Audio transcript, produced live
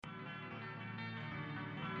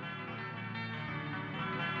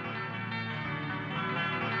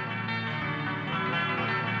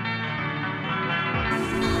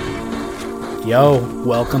Yo,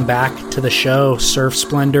 welcome back to the show, Surf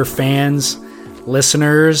Splendor fans,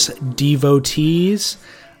 listeners, devotees.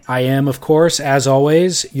 I am, of course, as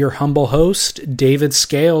always, your humble host, David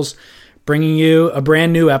Scales, bringing you a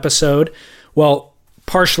brand new episode. Well,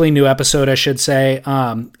 partially new episode, I should say.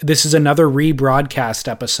 This is another rebroadcast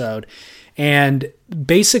episode. And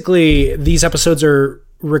basically, these episodes are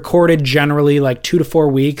recorded generally like 2 to 4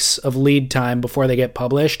 weeks of lead time before they get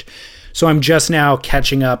published. So I'm just now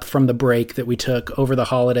catching up from the break that we took over the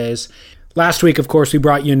holidays. Last week, of course, we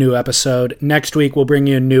brought you a new episode. Next week, we'll bring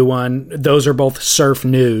you a new one. Those are both surf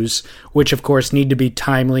news, which, of course, need to be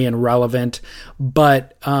timely and relevant.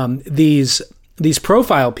 But these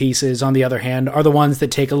profile pieces, on the other hand, are the ones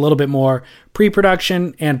that take a little bit more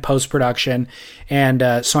pre-production and post-production.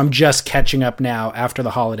 And so I'm just catching up now after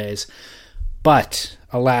the holidays. But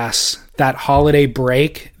alas, that holiday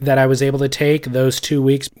break that I was able to take, those 2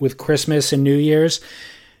 weeks with Christmas and New Year's,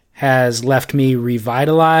 has left me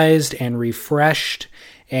revitalized and refreshed.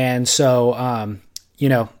 And so,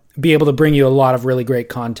 be able to bring you a lot of really great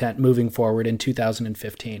content moving forward in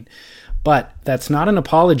 2015. But that's not an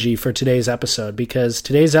apology for today's episode, because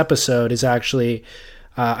today's episode is actually,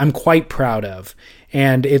 I'm quite proud of.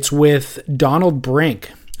 And it's with Donald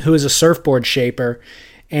Brink, who is a surfboard shaper.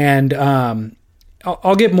 And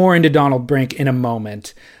I'll get more into Donald Brink in a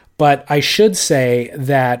moment. But I should say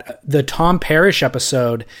that the Tom Parrish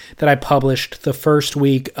episode that I published the first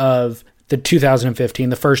week of the 2015,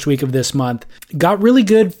 the first week of this month, got really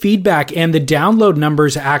good feedback, and the download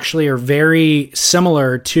numbers actually are very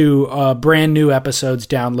similar to brand new episodes'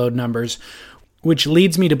 download numbers, which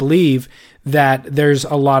leads me to believe that there's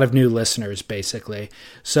a lot of new listeners, basically.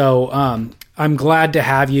 So I'm glad to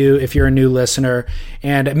have you if you're a new listener,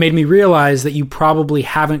 and it made me realize that you probably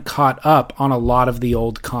haven't caught up on a lot of the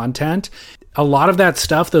old content. A lot of that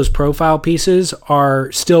stuff, those profile pieces,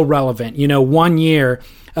 are still relevant. 1 year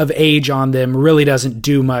of age on them really doesn't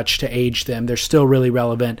do much to age them. They're still really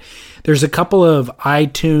relevant. There's a couple of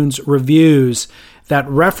iTunes reviews that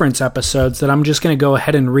reference episodes that I'm just going to go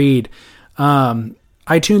ahead and read.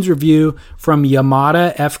 iTunes review from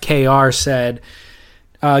Yamada FKR said,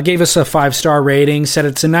 gave us a 5-star rating, said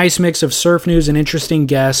it's a nice mix of surf news and interesting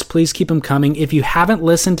guests. Please keep them coming. If you haven't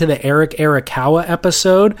listened to the Eric Arakawa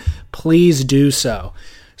episode, please do so.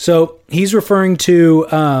 So he's referring to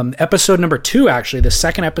episode number 2, actually, the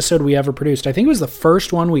second episode we ever produced. I think it was the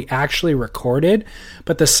first one we actually recorded,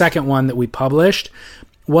 but the second one that we published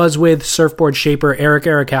was with surfboard shaper Eric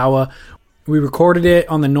Arakawa. We recorded it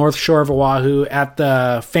on the North Shore of Oahu at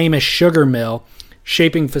the famous sugar mill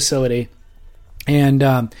shaping facility.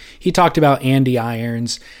 And he talked about Andy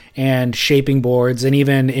irons and shaping boards and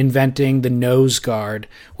even inventing the nose guard,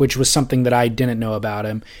 which was something that I didn't know about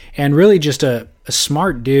him. And really just a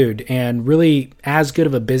smart dude, and really as good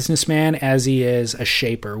of a businessman as he is a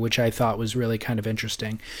shaper, which I thought was really kind of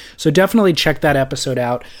interesting. So definitely check that episode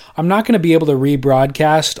out. I'm not going to be able to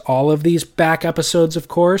rebroadcast all of these back episodes, of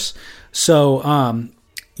course. So,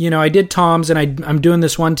 I did Tom's, and I'm doing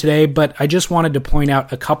this one today, but I just wanted to point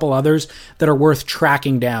out a couple others that are worth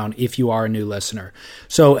tracking down if you are a new listener.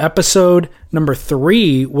 So episode number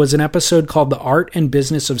 3 was an episode called The Art and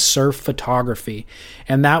Business of Surf Photography,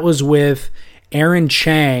 and that was with Aaron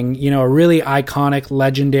Chang, a really iconic,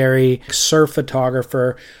 legendary surf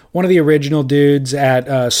photographer, one of the original dudes at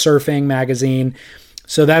Surfing magazine.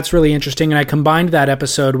 So that's really interesting. And I combined that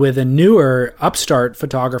episode with a newer upstart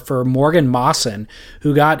photographer, Morgan Mawson,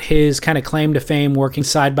 who got his kind of claim to fame working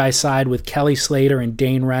side by side with Kelly Slater and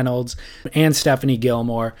Dane Reynolds and Stephanie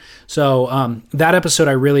Gilmore. So that episode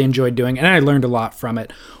I really enjoyed doing, and I learned a lot from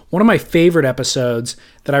it. One of my favorite episodes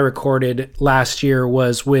that I recorded last year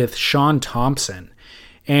was with Sean Thompson.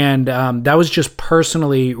 And that was just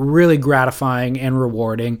personally really gratifying and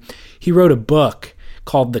rewarding. He wrote a book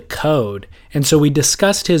called The Code. And so we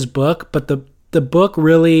discussed his book, but the book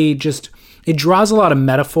really it draws a lot of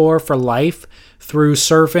metaphor for life through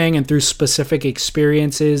surfing and through specific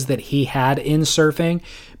experiences that he had in surfing,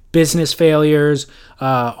 business failures,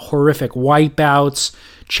 horrific wipeouts,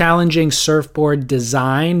 challenging surfboard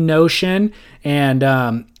design notion, and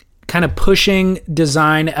kind of pushing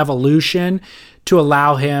design evolution to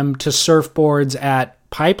allow him to surf boards at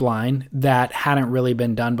Pipeline that hadn't really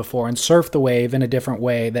been done before, and surf the wave in a different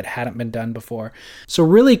way that hadn't been done before. So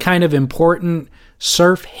really kind of important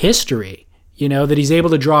surf history, that he's able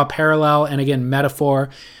to draw a parallel and, again, metaphor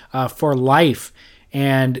for life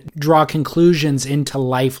and draw conclusions into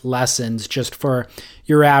life lessons just for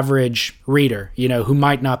your average reader, who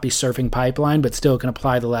might not be surfing Pipeline, but still can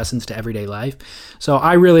apply the lessons to everyday life. So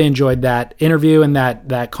I really enjoyed that interview and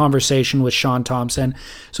that conversation with Sean Thompson.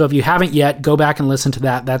 So if you haven't yet, go back and listen to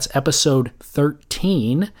that. That's episode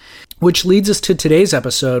 13, which leads us to today's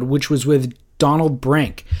episode, which was with Donald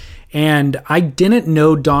Brink. And I didn't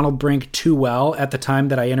know Donald Brink too well at the time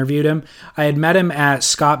that I interviewed him. I had met him at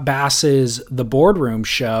Scott Bass's The Boardroom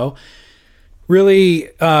show. Really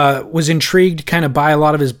was intrigued kind of by a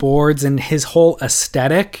lot of his boards and his whole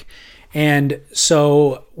aesthetic. And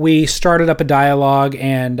so we started up a dialogue,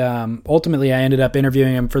 and ultimately I ended up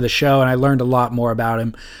interviewing him for the show, and I learned a lot more about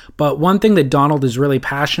him. But one thing that Donald is really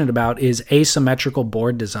passionate about is asymmetrical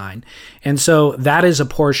board design. And so that is a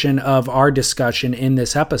portion of our discussion in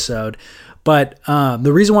this episode. But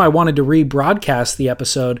the reason why I wanted to rebroadcast the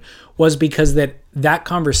episode was because that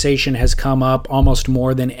conversation has come up almost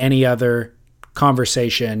more than any other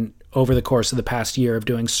conversation over the course of the past year of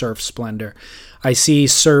doing Surf Splendor. I see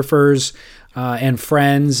surfers and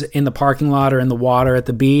friends in the parking lot or in the water at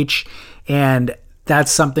the beach, and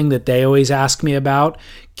that's something that they always ask me about.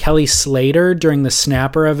 Kelly Slater, during the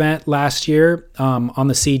Snapper event last year on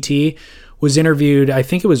the CT, was interviewed. I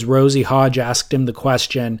think it was Rosie Hodge asked him the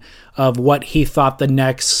question of what he thought the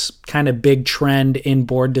next kind of big trend in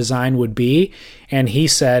board design would be. And he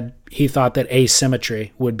said he thought that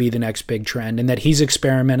asymmetry would be the next big trend, and that he's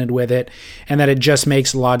experimented with it, and that it just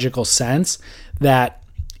makes logical sense that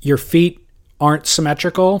your feet aren't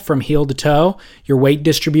symmetrical from heel to toe. Your weight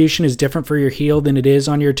distribution is different for your heel than it is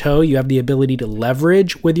on your toe. You have the ability to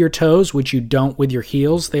leverage with your toes, which you don't with your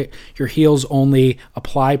heels. Your heels only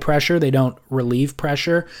apply pressure. They don't relieve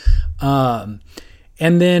pressure. And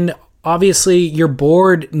then obviously your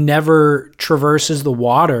board never traverses the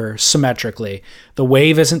water symmetrically. The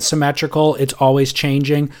wave isn't symmetrical. It's always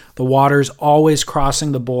changing. The water's always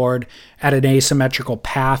crossing the board at an asymmetrical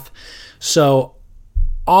path. So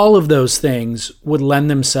all of those things would lend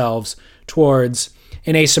themselves towards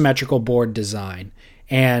an asymmetrical board design.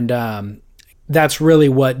 And that's really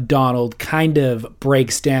what Donald kind of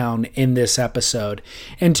breaks down in this episode.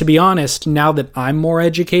 And to be honest, now that I'm more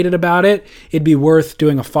educated about it, it'd be worth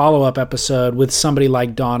doing a follow-up episode with somebody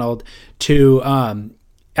like Donald to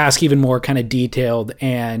ask even more kind of detailed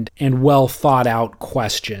and well thought out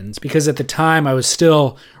questions. Because at the time I was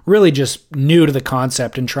still really just new to the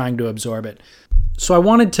concept and trying to absorb it. So I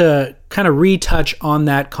wanted to kind of retouch on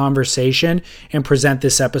that conversation and present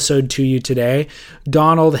this episode to you today.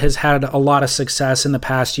 Donald has had a lot of success in the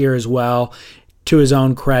past year as well, to his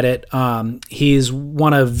own credit. He's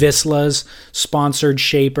one of Visla's sponsored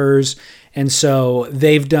shapers, and so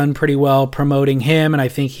they've done pretty well promoting him, and I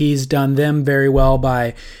think he's done them very well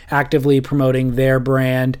by actively promoting their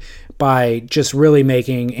brand, by just really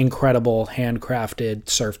making incredible handcrafted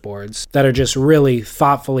surfboards that are just really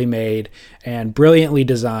thoughtfully made and brilliantly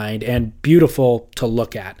designed and beautiful to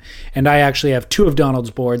look at. And I actually have two of Donald's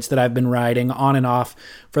boards that I've been riding on and off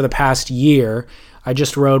for the past year. I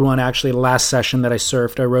just rode one actually the last session that I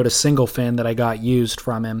surfed. I rode a single fin that I got used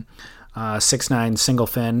from him, 6'9" single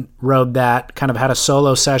fin. Rode that, kind of had a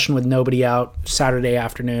solo session with nobody out Saturday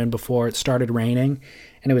afternoon before it started raining.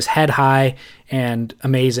 And it was head high and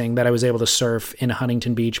amazing that I was able to surf in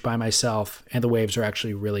Huntington Beach by myself, and the waves are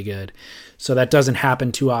actually really good. So that doesn't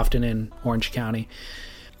happen too often in Orange County.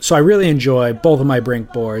 So I really enjoy both of my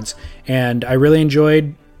Brink boards, and I really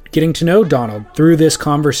enjoyed getting to know Donald through this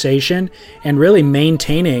conversation and really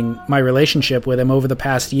maintaining my relationship with him over the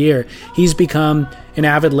past year. He's become an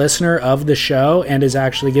avid listener of the show and has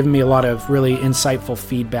actually given me a lot of really insightful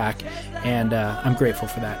feedback, and I'm grateful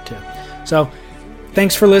for that too. So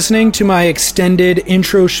thanks for listening to my extended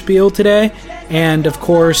intro spiel today. And of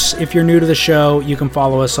course, if you're new to the show, you can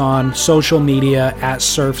follow us on social media at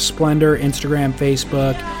Surf Splendor, Instagram,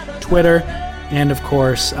 Facebook, Twitter, and of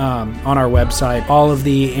course, on our website. All of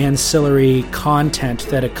the ancillary content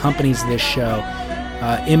that accompanies this show,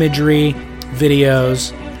 imagery,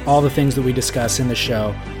 videos, all the things that we discuss in the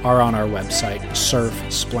show are on our website,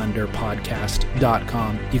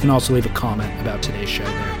 surfsplendorpodcast.com. You can also leave a comment about today's show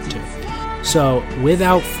there too. So,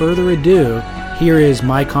 without further ado, here is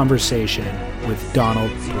my conversation with Donald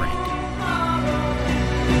Brink.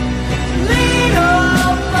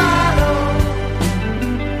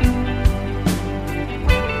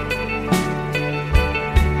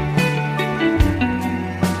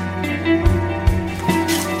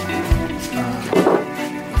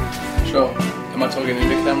 Sure. Am I talking in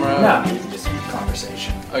the camera? No, just a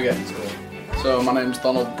conversation. Okay, that's cool. So, my name's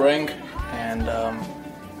Donald Brink, and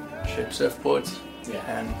ship surfboards. Yeah.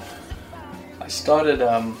 And I started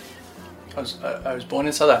I was born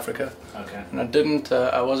in South Africa. Okay. And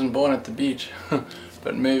I wasn't born at the beach,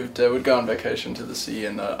 but would go on vacation to the sea,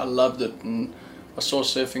 and I loved it. And I saw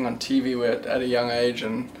surfing on TV at a young age,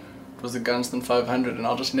 and it was the Gunston 500, and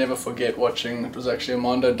I'll just never forget watching. It was actually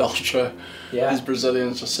Armando Dutra, these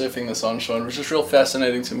Brazilians just surfing this onshore, and it was just real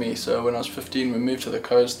fascinating to me. So when I was 15, we moved to the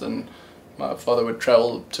coast, and my father would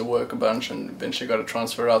travel to work a bunch, and eventually got a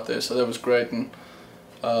transfer out there. So that was great, and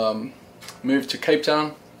moved to Cape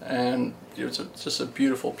Town, and it's just a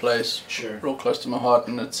beautiful place, real close to my heart,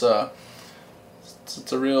 and it's a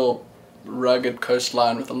real rugged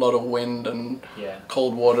coastline with a lot of wind and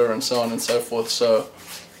cold water and so on and so forth. So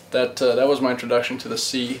that was my introduction to the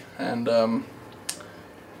sea, and I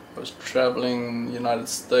was traveling the United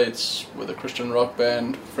States with a Christian rock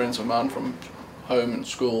band, friends of mine from home and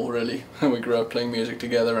school really. We grew up playing music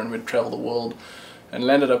together, and we'd travel the world and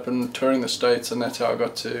landed up in touring the States, and that's how I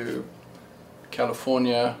got to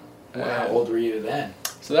California. How old were you then?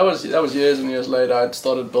 So that was years and years later. I'd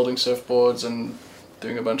started building surfboards and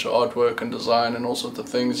doing a bunch of artwork and design and all sorts of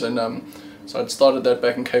things, and so I'd started that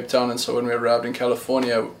back in Cape Town. And so when we arrived in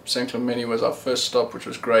California, San Clemente was our first stop, which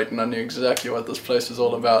was great, and I knew exactly what this place was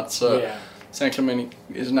all about. So San Clemente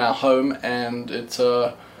is now home, and it's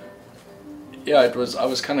I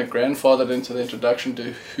was kind of grandfathered into the introduction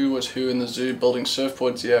to who was who in the zoo building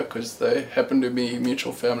surfboards here, because they happened to be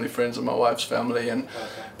mutual family friends of my wife's family, and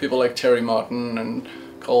people like Terry Martin and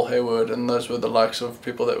Cole Hayward, and those were the likes of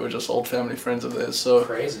people that were just old family friends of theirs. So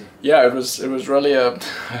crazy. Yeah, it was really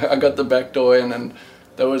I got the back door in, and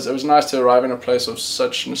it was nice to arrive in a place of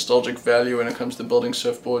such nostalgic value when it comes to building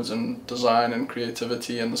surfboards and design and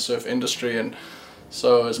creativity and the surf industry. And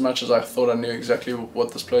so as much as I thought I knew exactly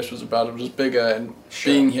what this place was about, it was bigger, and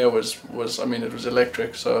being here was I mean, it was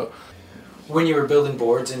electric. So when you were building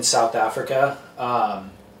boards in South Africa, how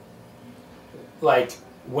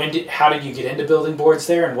did you get into building boards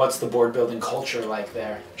there, and what's the board building culture like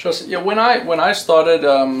there? Sure. So, yeah, when I started,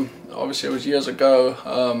 obviously it was years ago.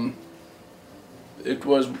 It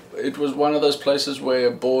was one of those places where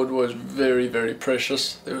a board was very, very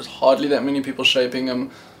precious. There was hardly that many people shaping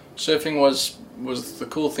them. Surfing was the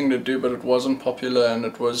cool thing to do, but it wasn't popular, and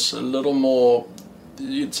it was a little more.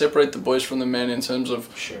 You'd separate the boys from the men in terms of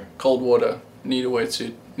cold water, need a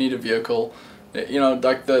wetsuit, need a vehicle. You know,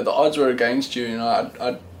 like the odds were against you. You know,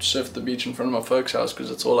 I'd surf the beach in front of my folks' house because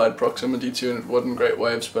it's all I had proximity to, and it wasn't great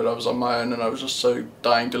waves, but I was on my own, and I was just so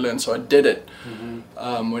dying to learn, so I did it.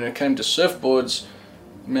 When it came to surfboards,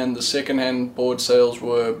 man, the second-hand board sales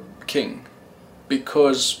were king,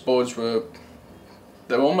 because boards were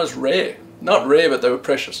almost rare. Not rare, but they were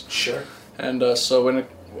precious. Sure. And so when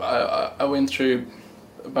I went through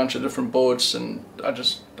a bunch of different boards, and I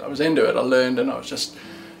was into it. I learned, and I was just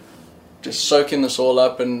soaking this all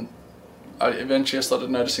up, and I eventually started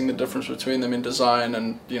noticing the difference between them in design,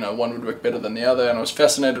 and you know, one would work better than the other, and I was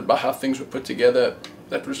fascinated by how things were put together.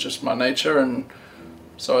 That was just my nature, and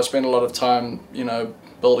so I spent a lot of time, you know,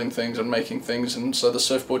 building things and making things, and so the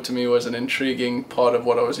surfboard to me was an intriguing part of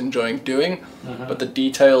what I was enjoying doing, but the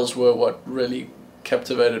details were what really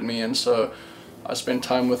captivated me, and so I spent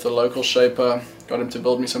time with the local shaper, got him to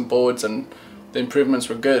build me some boards, and the improvements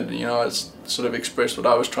were good. You know, I sort of expressed what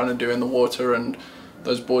I was trying to do in the water, and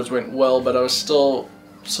those boards went well, but I was still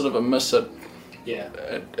sort of a miss at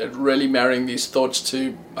really marrying these thoughts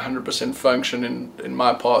to 100% function in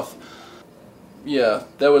my path. Yeah,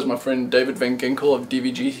 that was my friend David Van Ginkel of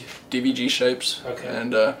DVG Shapes,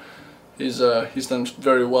 and he's done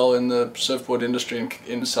very well in the surfboard industry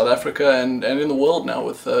in South Africa and in the world now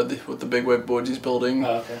with the big web boards he's building.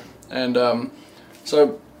 And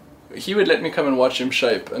so he would let me come and watch him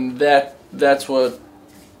shape, and that's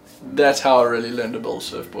how I really learned to build a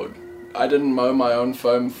surfboard. I didn't mow my own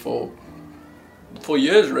foam for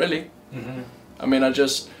years, really. I mean,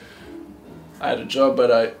 I had a job,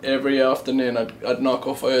 but every afternoon I'd knock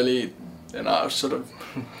off early, and I sort of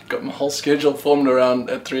got my whole schedule formed around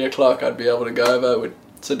at 3 o'clock. I'd be able to go over, we'd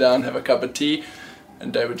sit down, have a cup of tea,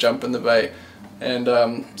 and Dave would jump in the bay. And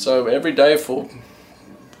so every day for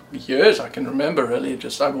years I can remember, really,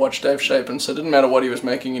 I'd watch Dave shape, and so it didn't matter what he was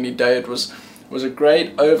making any day. It was a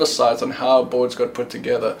great oversight on how boards got put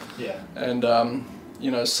together. And you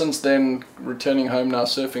know, since then, returning home now,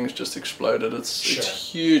 surfing has just exploded.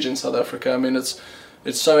 It's huge in South Africa. I mean, it's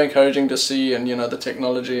so encouraging to see, and you know, the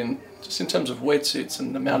technology, and just in terms of wetsuits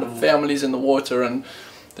and the amount of families in the water, and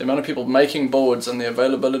the amount of people making boards, and the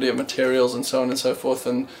availability of materials, and so on and so forth,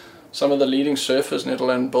 and some of the leading surfers,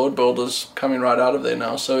 Netherlands board builders, coming right out of there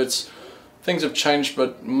now. So things have changed,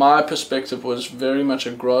 but my perspective was very much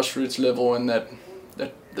a grassroots level, in that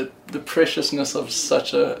the preciousness of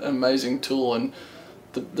such an amazing tool, and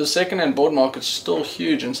the second-hand board market's still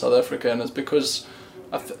huge in South Africa, and it's because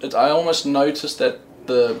I almost noticed that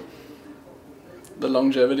the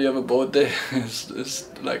longevity of a board there is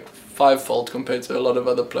like fivefold compared to a lot of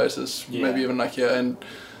other places, maybe even like here. And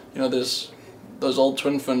you know, there's those old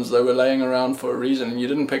twin fins, they were laying around for a reason, and you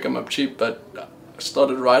didn't pick them up cheap. But I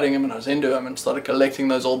started riding them, and I was into them, and started collecting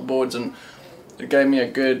those old boards, and it gave me a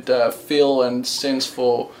good feel and sense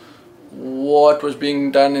for what was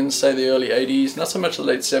being done in, say, the early 80s, not so much the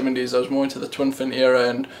late 70s. I was more into the twin fin era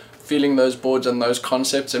and feeling those boards and those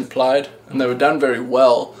concepts implied, and they were done very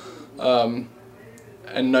well. And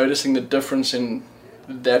noticing the difference in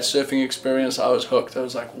that surfing experience, I was hooked. I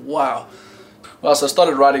was like, wow. Well, so I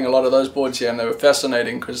started riding a lot of those boards here, and they were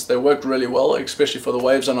fascinating because they worked really well, especially for the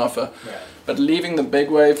waves on offer. Right. But leaving the big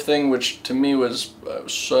wave thing, which to me was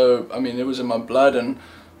it was in my blood, and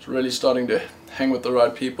was really starting to hang with the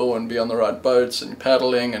right people and be on the right boats and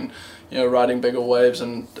paddling and, you know, riding bigger waves.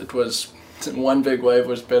 And it was, one big wave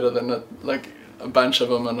was better than a bunch of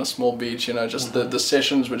them on a small beach. You know, just the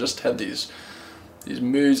sessions were just had these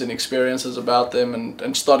moods and experiences about them,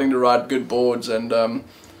 and starting to ride good boards, and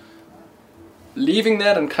leaving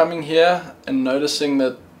that and coming here and noticing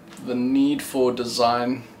that the need for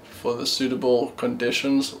design for the suitable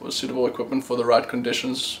conditions or suitable equipment for the right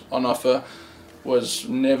conditions on offer was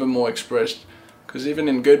never more expressed. Because even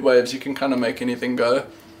in good waves, you can kind of make anything go.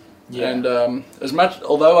 Yeah. And as much,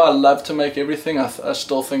 although I love to make everything, I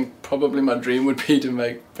still think probably my dream would be to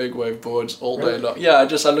make big wave boards all day long. Yeah,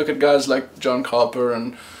 I look at guys like John Carper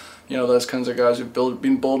and, you know, those kinds of guys who've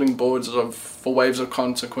been building boards for waves of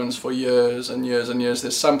consequence for years and years and years.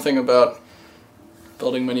 There's something about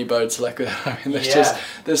building mini boats like that. I mean,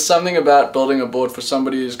 there's something about building a board for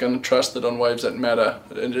somebody who's going to trust it on waves that matter.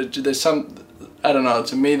 And there's some, I don't know,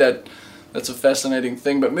 to me that's a fascinating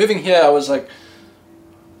thing. But moving here, I was a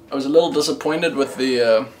little disappointed with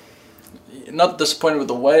not disappointed with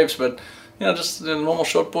the waves, but, you know, just the normal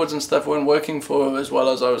shortboards and stuff weren't working for as well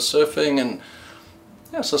as I was surfing. And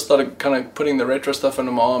yeah, so I started kind of putting the retro stuff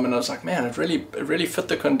under my arm, and I was like, man, it really fit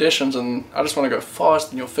the conditions, and I just want to go fast,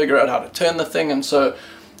 and you'll figure out how to turn the thing. And so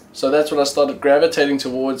that's what I started gravitating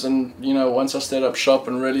towards. And, you know, once I set up shop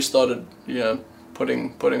and really started, you know,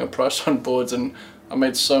 putting a price on boards, and I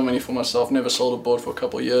made so many for myself. Never sold a board for a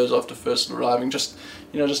couple of years after first arriving. Just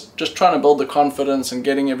trying to build the confidence and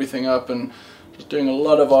getting everything up, and just doing a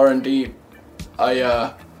lot of R&D.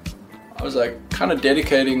 I was like kind of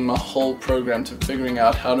dedicating my whole program to figuring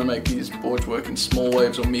out how to make these boards work in small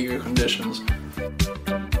waves or meager conditions.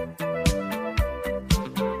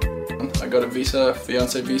 I got a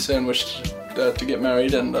fiance visa in which to get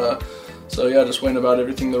married, and so yeah, I just went about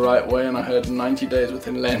everything the right way, and I had 90 days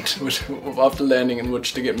within land after landing in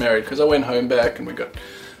which to get married, because I went home back and we got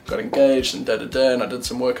engaged and and I did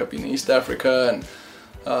some work up in East Africa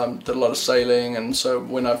and did a lot of sailing. And so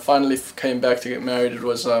when I finally came back to get married, it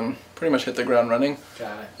was pretty much hit the ground running.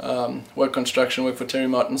 Work construction, work for Terry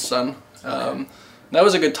Martin's son. Okay. That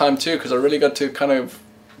was a good time too, because I really got to kind of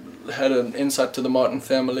had an insight to the Martin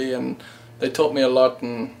family, and they taught me a lot.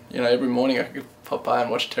 And, you know, every morning I could pop by and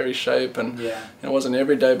watch Terry shape, and you know, it wasn't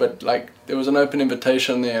every day, but like there was an open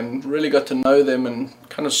invitation there, and really got to know them and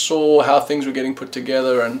kind of saw how things were getting put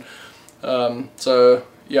together. And so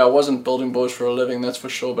yeah, I wasn't building boards for a living, that's for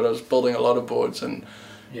sure, but I was building a lot of boards. And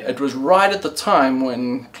it was right at the time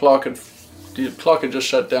when Clark had just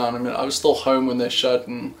shut down. I mean, I was still home when they shut,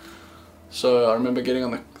 and so I remember getting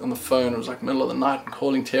on the phone. It was like middle of the night, and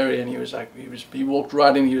calling Terry, and he walked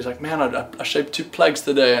right in. He was like, man, I shaped 2 plugs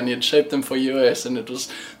today, and he had shaped them for US, and it was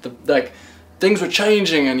things were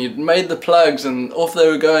changing, and he'd made the plugs, and off they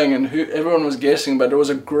were going, and everyone was guessing. But it was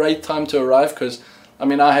a great time to arrive, because I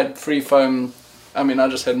mean, I had free foam. I mean, I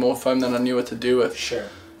just had more foam than I knew what to do with. Sure.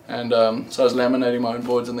 And so I was laminating my own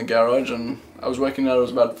boards in the garage, and I was working out, it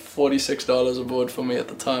was about $46 a board for me at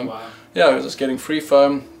the time. Wow. Yeah, I was just getting free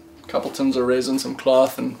foam, a couple tins of resin, some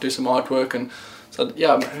cloth, and do some artwork. And so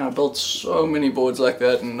yeah, I built so many boards like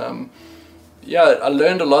that. And yeah, I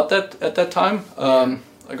learned a lot at that time.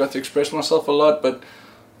 I got to express myself a lot, but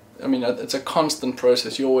I mean, it's a constant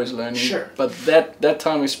process. You're always learning. Sure. But that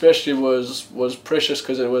time especially was precious,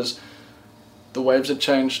 because it was, the waves had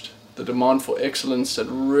changed. The demand for excellence had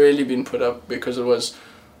really been put up, because it was,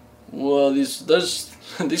 well, these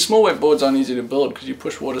small wave boards aren't easy to build because you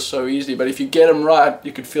push water so easily, but if you get them right,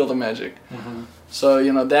 you could feel the magic. Mm-hmm. So,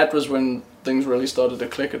 you know, that was when things really started to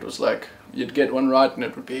click. It was like you'd get one right and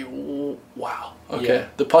it would be, wow, okay. Yeah.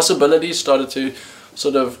 The possibilities started to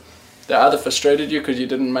sort of, they either frustrated you because you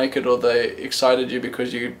didn't make it, or they excited you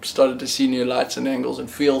because you started to see new lights and angles and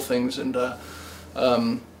feel things.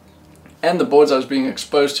 And the boards I was being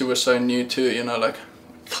exposed to were so new too, you know, like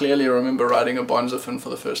clearly remember riding a Bonza fin for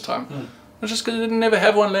the first time. It's just because I didn't never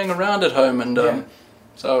have one laying around at home, and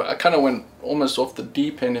so I kind of went almost off the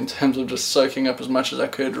deep end in terms of just soaking up as much as I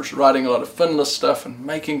could, just riding a lot of finless stuff and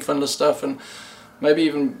making finless stuff, and maybe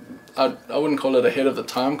even I wouldn't call it ahead of the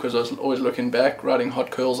time because I was always looking back, riding hot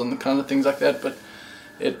curls and the kind of things like that. But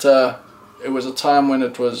it was a time when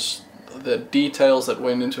it was the details that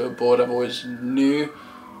went into a board I've always knew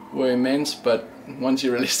were immense, but once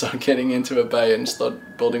you really start getting into a bay and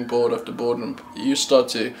start building board after board, and you start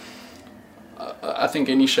to, I think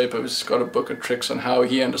any shaper has got a book of tricks on how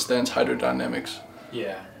he understands hydrodynamics.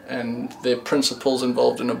 Yeah. And the principles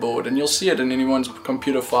involved in a board, and you'll see it in anyone's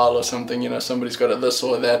computer file or something. You know, somebody's got a this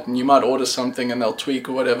or that, and you might order something and they'll tweak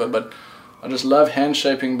or whatever. But I just love hand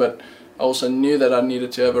shaping, but I also knew that I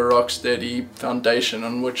needed to have a rock steady foundation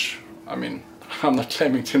on which, I mean, I'm not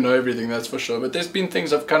claiming to know everything, that's for sure, but there's been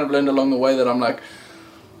things I've kind of learned along the way that I'm like,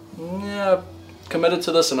 yeah, I've committed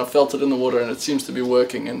to this and I've felt it in the water and it seems to be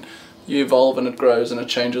working, and you evolve and it grows and it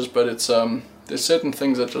changes, but it's there's certain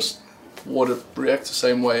things that just water reacts the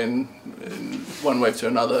same way in one wave to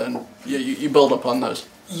another, and you build upon those.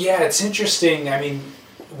 Yeah, it's interesting. I mean,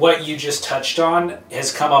 what you just touched on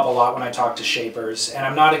has come up a lot when I talk to shapers, and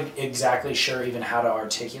I'm not exactly sure even how to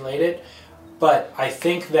articulate it, but I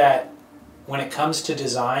think that when it comes to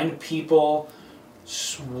design, people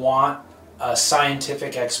want a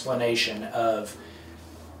scientific explanation of,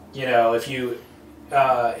 you know, if you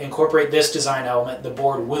incorporate this design element, the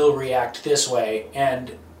board will react this way, and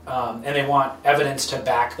they want evidence to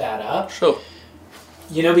back that up. Sure.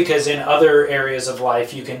 You know, because in other areas of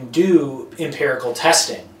life, you can do empirical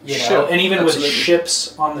testing, you know, sure, and even absolutely. with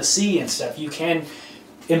ships on the sea and stuff, you can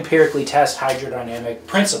empirically test hydrodynamic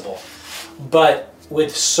principle. But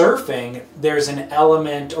with surfing, there's an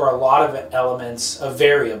element or a lot of elements of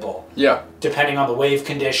variable. Yeah. Depending on the wave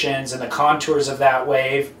conditions and the contours of that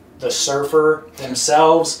wave, the surfer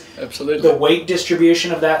themselves, absolutely, the weight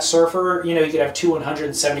distribution of that surfer. You know, you could have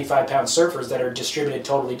 175-pound surfers that are distributed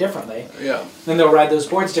totally differently. Yeah. And they'll ride those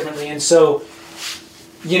boards differently. And so,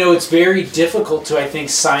 you know, it's very difficult to, I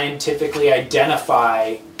think, scientifically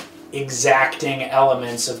identify exacting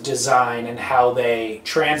elements of design and how they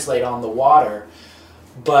translate on the water.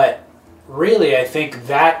 But really, I think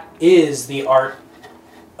that is the art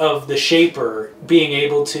of the shaper, being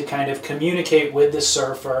able to kind of communicate with the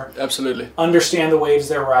surfer, absolutely, understand the waves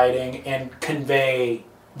they're riding, and convey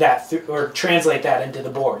that or translate that into the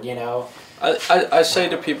board. You know, I say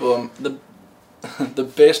to people, the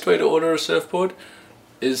best way to order a surfboard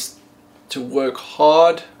is to work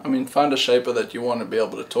hard. I mean, find a shaper that you want to be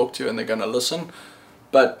able to talk to and they're going to listen.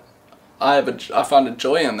 But I find a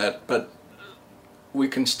joy in that. But we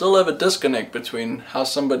can still have a disconnect between how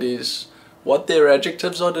what their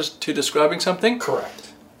adjectives are to describing something.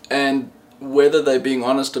 Correct. And whether they're being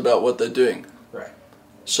honest about what they're doing. Right.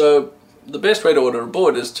 So the best way to order a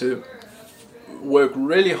board is to work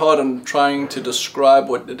really hard on trying to describe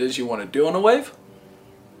what it is you want to do on a wave.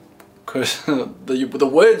 Because the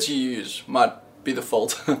words you use might be the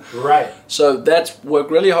fault. Right. So that's work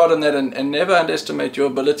really hard on that, and never underestimate your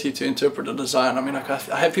ability to interpret a design. I mean, like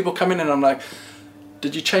I have people come in and I'm like,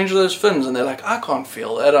 did you change those fins? And they're like, I can't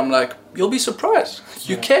feel that. I'm like, you'll be surprised.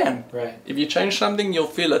 You can. Right. If you change something, you'll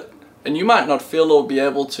feel it. And you might not feel or be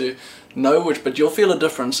able to know which, but you'll feel a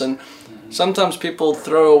difference. And sometimes people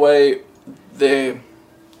throw away their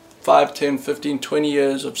 5, 10, 15, 20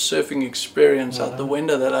 years of surfing experience out the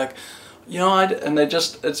window. They're like, you know, and they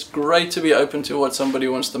just, it's great to be open to what somebody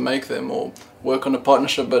wants to make them or work on a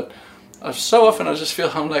partnership, but so often I just feel,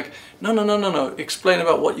 I'm like, no, explain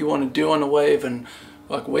about what you want to do on a wave and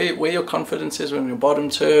like where your confidence is when your bottom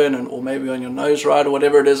turn or maybe on your nose ride or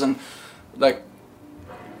whatever it is, and like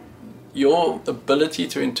your ability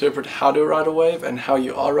to interpret how to ride a wave and how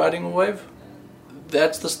you are riding a wave,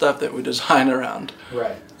 that's the stuff that we design around.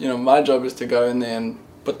 Right. You know, my job is to go in there and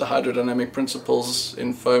put the hydrodynamic principles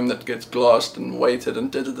in foam that gets glassed and weighted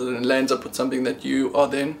and and lands up with something that you are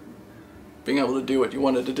then being able to do what you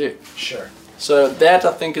wanted to do. Sure. So that,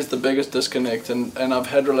 I think, is the biggest disconnect, and I've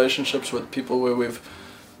had relationships with people where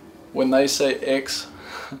when they say X,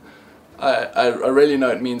 I really know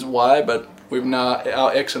it means Y, but we've now,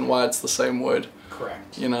 our X and Y, it's the same word.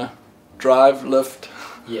 Correct. You know, drive, lift.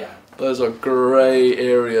 Yeah. Those are gray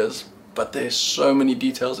areas, but there's so many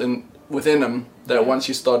details within them that once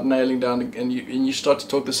you start nailing down and you start to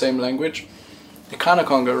talk the same language, you kind of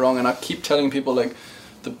can't go wrong. And I keep telling people, like,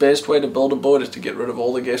 the best way to build a board is to get rid of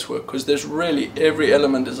all the guesswork, because there's really, every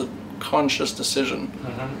element is a conscious decision.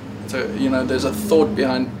 Mm-hmm. So, you know, there's a thought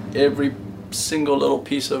behind every single little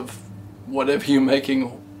piece of whatever you're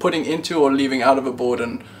making, putting into or leaving out of a board.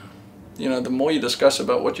 And the more you discuss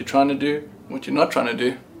about what you're trying to do, what you're not trying to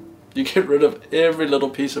do, you get rid of every little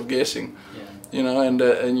piece of guessing. Yeah.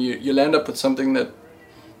 And you'll end up with something that's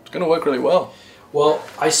going to work really well. Well,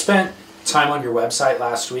 I spent time on your website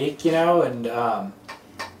last week, and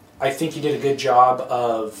I think you did a good job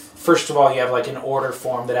of, first of all, you have like an order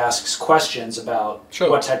form that asks questions about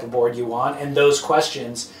what type of board you want, and those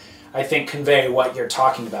questions, I think, convey what you're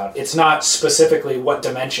talking about. It's not specifically what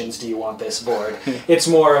dimensions do you want this board. It's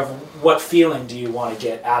more of what feeling do you want to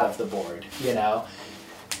get out of the board,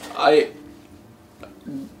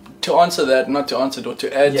 To answer that, not to answer it, or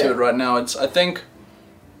to add to it right now, I think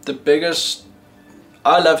the biggest,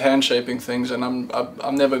 I love hand shaping things, and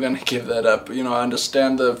I'm never going to give that up. I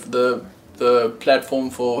understand the platform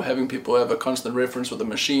for having people have a constant reference with the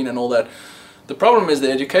machine and all that. The problem is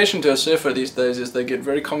the education to a surfer these days is they get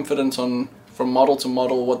very confident from model to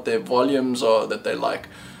model what their volumes are that they like.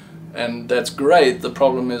 And that's great. The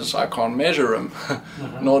problem is I can't measure them,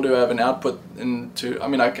 nor do I have an output into. I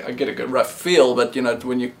get a good rough feel, but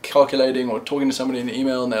when you're calculating or talking to somebody in an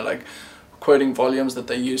email and they're like quoting volumes that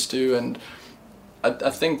they used to, and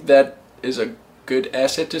I think that is a good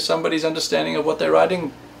asset to somebody's understanding of what they're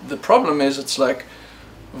writing. The problem is it's like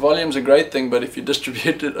volume's a great thing, but if you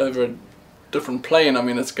distribute it over a different plane,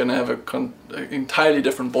 it's going to have an entirely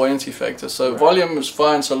different buoyancy factor. So volume is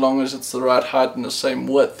fine so long as it's the right height and the same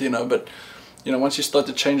width, but once you start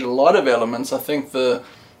to change a lot of elements, I think the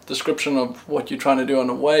description of what you're trying to do on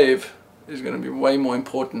a wave is going to be way more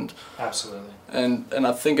important. Absolutely. And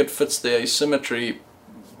I think it fits the asymmetry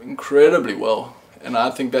incredibly well. And I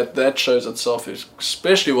think that shows itself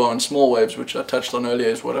especially well in small waves, which I touched on earlier,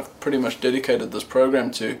 is what I've pretty much dedicated this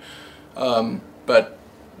program to. But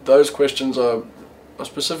those questions are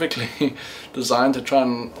specifically designed to try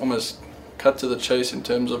and almost cut to the chase in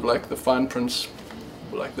terms of like the fine prints,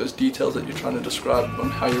 like those details that you're trying to describe on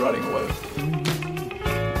how you're riding a wave.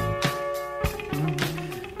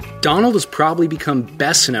 Donald has probably become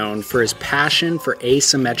best known for his passion for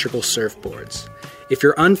asymmetrical surfboards. If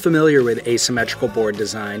you're unfamiliar with asymmetrical board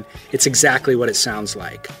design, it's exactly what it sounds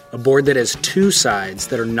like, a board that has two sides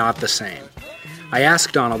that are not the same. I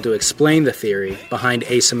asked Donald to explain the theory behind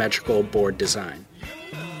asymmetrical board design.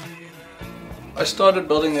 I started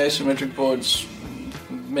building the asymmetric boards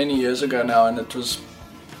many years ago now, and it was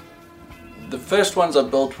the first ones I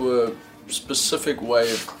built were specific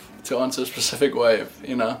wave, to answer a specific wave,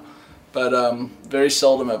 but very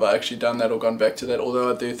seldom have I actually done that or gone back to that,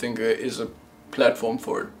 although I do think there is a platform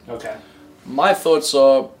for it. Okay. My thoughts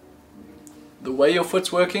are the way your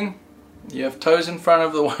foot's working. You have toes in front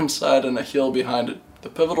of the one side and a heel behind it. The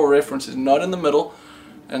pivotal reference is not in the middle,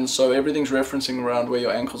 and so everything's referencing around where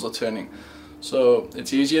your ankles are turning. So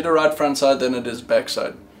it's easier to ride front side than it is back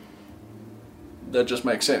side. That just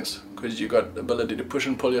makes sense, because you've got the ability to push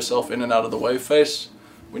and pull yourself in and out of the wave face.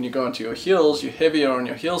 When you go into your heels, you're heavier on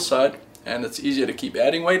your heel side, and it's easier to keep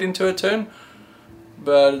adding weight into a turn,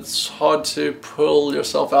 but it's hard to pull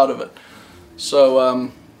yourself out of it.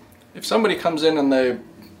 So if somebody comes in and they're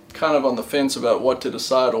kind of on the fence about what to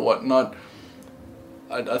decide or what not,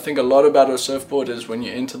 I think a lot about a surfboard is when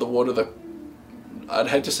you enter the water, I'd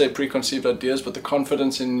hate to say preconceived ideas, but the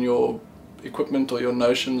confidence in your equipment or your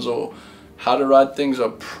notions or how to ride things are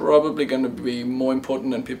probably going to be more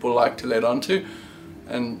important than people like to let on to.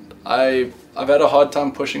 And I've had a hard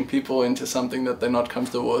time pushing people into something that they're not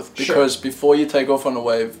comfortable with, because before you take off on a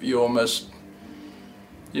wave, you're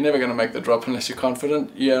never going to make the drop unless you're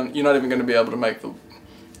confident. You're not even going to be able to make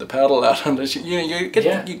the paddle out unless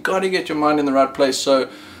you got to get your mind in the right place. So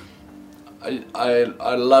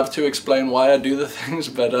I love to explain why I do the things,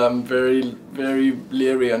 but I'm very, very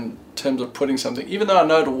leery in terms of putting something, even though I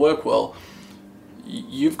know it'll work well.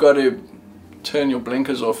 You've got to turn your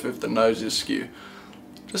blinkers off if the nose is skew.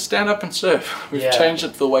 Just stand up and surf. We've changed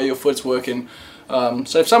it the way your foot's working.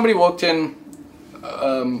 So if somebody walked in,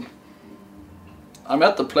 I'm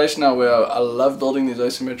at the place now where I love building these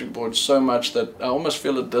asymmetric boards so much that I almost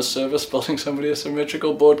feel a disservice building somebody a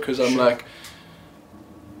symmetrical board, because I'm like,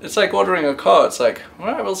 it's like ordering a car. It's like, all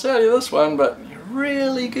right, we'll sell you this one, but you're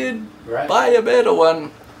really good, buy a better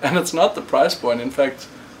one. And it's not the price point. In fact,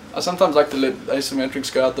 I sometimes like to let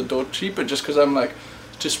asymmetrics go out the door cheaper, just because I'm like,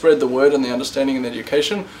 to spread the word and the understanding and the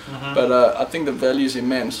education. But I think the value is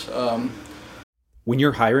immense. When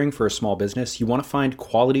you're hiring for a small business, you want to find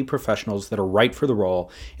quality professionals that are right for the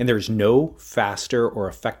role, and there's no faster or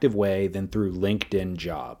effective way than through LinkedIn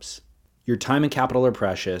Jobs. Your time and capital are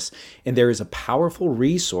precious, and there is a powerful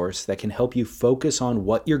resource that can help you focus on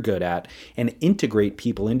what you're good at and integrate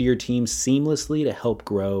people into your team seamlessly to help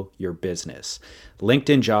grow your business.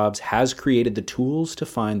 LinkedIn Jobs has created the tools to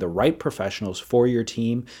find the right professionals for your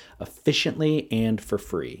team efficiently and for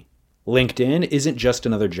free. LinkedIn isn't just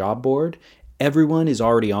another job board. Everyone is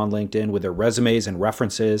already on LinkedIn with their resumes and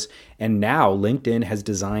references, and now LinkedIn has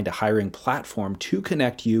designed a hiring platform to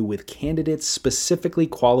connect you with candidates specifically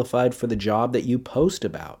qualified for the job that you post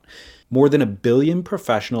about. More than 1 billion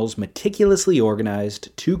professionals meticulously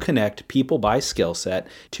organized to connect people by skill set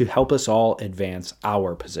to help us all advance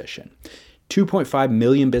our position. 2.5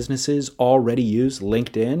 million businesses already use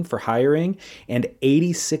LinkedIn for hiring, and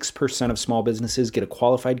 86% of small businesses get a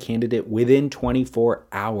qualified candidate within 24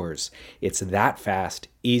 hours. It's that fast,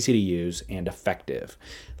 easy to use, and effective.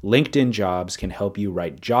 LinkedIn Jobs can help you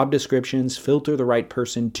write job descriptions, filter the right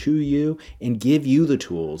person to you, and give you the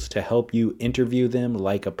tools to help you interview them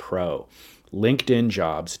like a pro.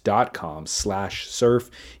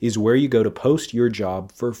 LinkedInjobs.com/surf is where you go to post your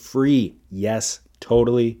job for free. Yes,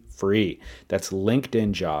 totally free. That's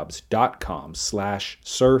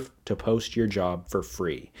linkedinjobs.com/surf to post your job for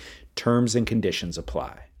free. Terms and conditions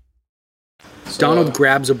apply. Donald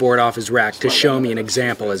grabs a board off his rack to show me an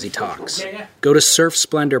example as he talks. Go to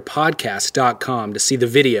surfsplendorpodcast.com to see the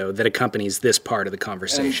video that accompanies this part of the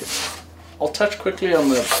conversation. I'll touch quickly on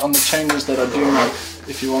the changes that I do make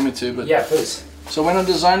if you want me to. But yeah, please. So when I'm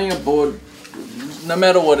designing a board, no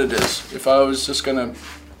matter what it is, if I was just going to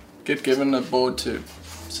get given a board to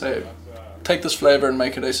say, take this flavor and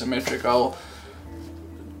make it asymmetric, I'll,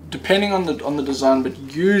 depending on the design, but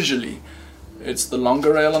usually it's the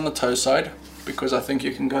longer rail on the toe side, because I think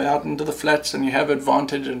you can go out into the flats and you have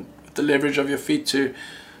advantage and the leverage of your feet to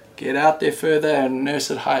get out there further and nurse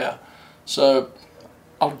it higher. So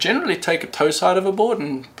I'll generally take a toe side of a board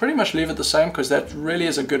and pretty much leave it the same, because that really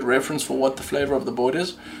is a good reference for what the flavor of the board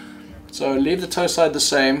is. So leave the toe side the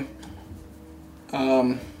same.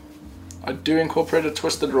 I do incorporate a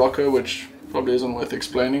twisted rocker, which probably isn't worth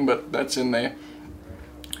explaining, but that's in there.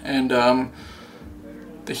 And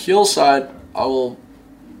the heel side, I will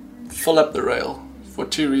fill up the rail for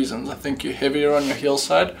 2 reasons. I think you're heavier on your heel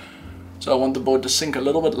side, so I want the board to sink a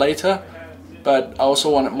little bit later, but I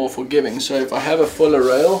also want it more forgiving. So if I have a fuller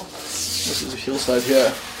rail, this is a heel side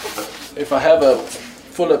here, if I have a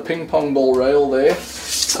fuller ping pong ball rail there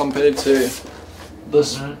compared to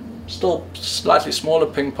this still slightly smaller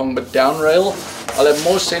ping pong but down rail, I'll have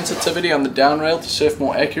more sensitivity on the down rail to surf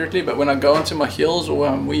more accurately. But when I go into my heels, or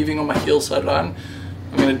when I'm weaving on my heel side line,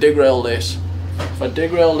 I'm going to dig rail less. If I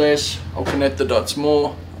dig rail less, I'll connect the dots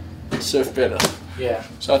more, surf better. Yeah.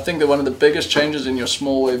 So I think that one of the biggest changes in your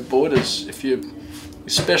small wave board is if you,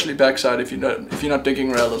 especially backside, if you're not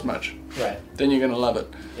digging rail as much, Right. then you're going to love it.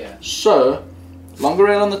 Yeah. So longer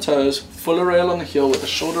rail on the toes, fuller rail on the heel with a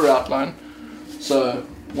shorter outline. So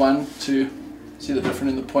 1, 2, see the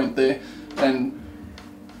difference in the point there. And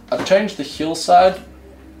I've changed the heel side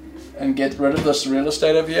and get rid of this real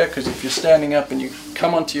estate over here, because if you're standing up and you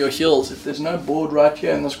come onto your heels, if there's no board right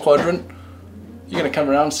here in this quadrant, you're going to come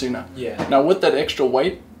around sooner. Yeah. Now with that extra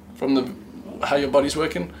weight from how your body's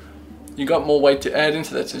working, you got more weight to add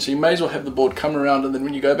into that. So you may as well have the board come around, and then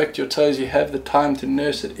when you go back to your toes, you have the time to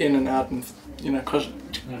nurse it in and out, and clutch,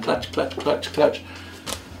 clutch, clutch, clutch.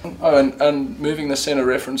 Oh, and moving the center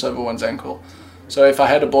reference over one's ankle. So if I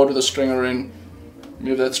had a board with a stringer in,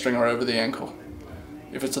 move that stringer over the ankle.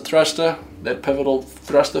 If it's a thruster, that pivotal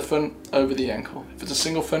thruster fin over the ankle. If it's a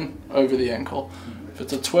single fin, over the ankle. If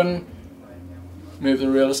it's a twin, move the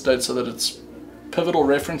real estate so that it's pivotal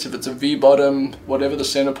reference. If it's a V bottom, whatever the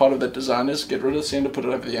center part of that design is, get rid of the center, put it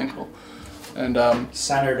over the ankle. And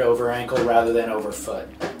centered over ankle rather than over foot.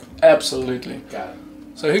 Absolutely. Got it.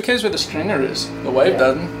 So who cares where the stringer is? The wave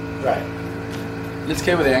doesn't. Right. Let's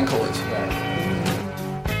care where the ankle is. Right.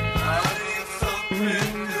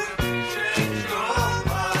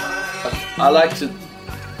 I like to,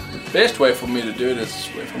 the best way for me to do it is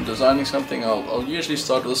if I'm designing something, I'll usually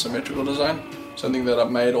start with a symmetrical design, something that I've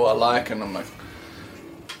made or I like, and I'm like,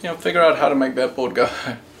 figure out how to make that board go,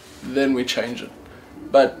 then we change it.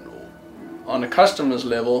 But on a customer's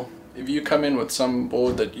level, if you come in with some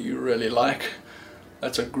board that you really like,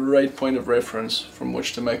 that's a great point of reference from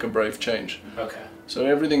which to make a brave change. Okay. So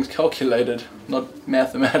everything's calculated, not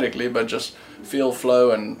mathematically, but just feel, flow,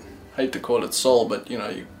 and hate to call it soul, but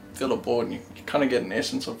you feel a board and you kind of get an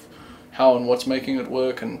essence of how and what's making it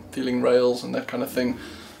work, and feeling rails and that kind of thing.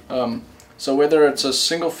 So whether it's a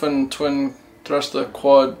single fin, twin, thruster,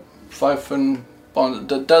 quad, 5-fin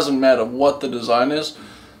bond, it doesn't matter what the design is.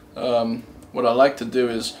 What I like to do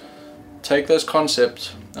is take those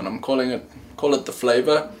concepts, and I'm call it the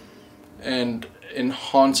flavor, and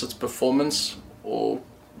enhance its performance, or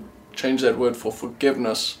change that word for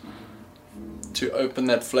forgiveness, to open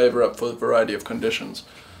that flavor up for a variety of conditions.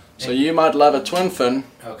 So you might love a twin fin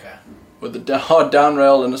with a hard down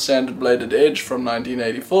rail and a sanded bladed edge from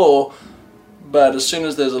 1984, but as soon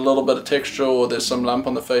as there's a little bit of texture or there's some lump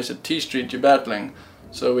on the face at T Street, you're battling.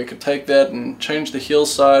 So we could take that and change the heel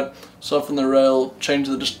side, soften the rail, change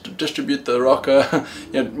the distribute the rocker,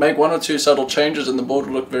 make one or two subtle changes, and the board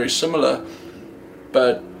will look very similar,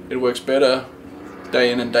 but it works better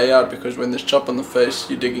day in and day out, because when there's chop on the face,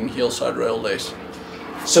 you're digging heel side rail lace.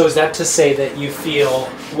 So is that to say that you feel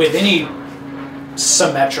with any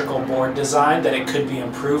symmetrical board design that it could be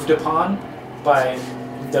improved upon by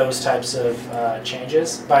those types of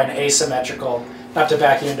changes, by an asymmetrical, not to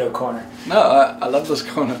back you into a corner? No, I love this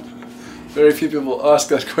corner. Very few people ask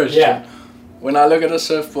that question. Yeah. When I look at a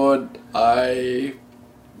surfboard, I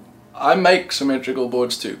make symmetrical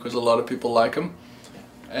boards too, because a lot of people like them.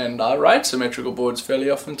 And I ride symmetrical boards fairly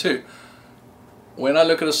often too. When I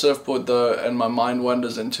look at a surfboard though, and my mind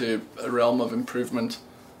wanders into a realm of improvement,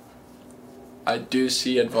 I do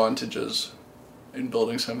see advantages in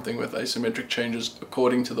building something with asymmetric changes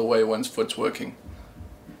according to the way one's foot's working.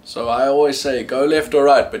 So I always say, go left or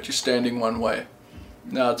right, but you're standing one way.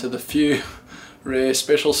 Now, to the few rare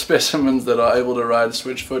special specimens that are able to ride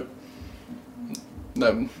switch foot,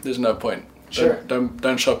 no, there's no point. Sure.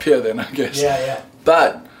 Don't shop here then, I guess. Yeah.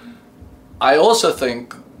 But I also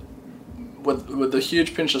think, with a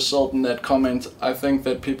huge pinch of salt in that comment, I think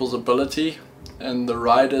that people's ability and the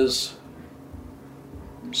rider's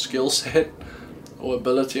skill set or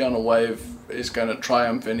ability on a wave is going to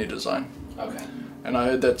triumph any design. Okay. And I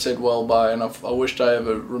heard that said well by, and I wished I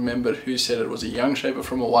ever remembered who said it. It was a young shaper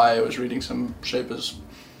from Hawaii. I was reading some shapers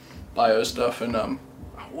bio stuff, and I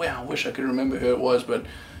wish I could remember who it was, but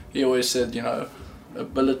he always said,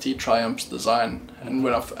 ability triumphs design. And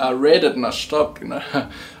when I read it and I stopped,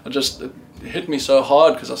 it hit me so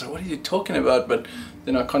hard, because I was like, what are you talking about? But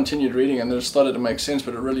then I continued reading, and then it started to make sense.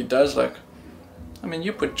 But it really does,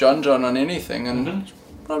 you put John on anything, and it's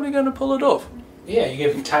probably going to pull it off. Yeah, you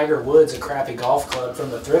give Tiger Woods a crappy golf club from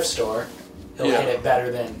the thrift store, he'll hit it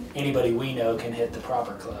better than anybody we know can hit the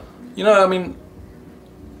proper club.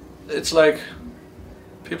 It's like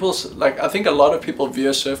people, I think a lot of people view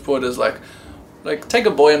a surfboard as like take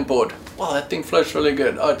a buoyant board. Wow, that thing floats really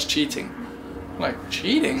good. Oh, it's cheating. Like,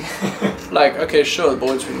 cheating? Okay, sure, the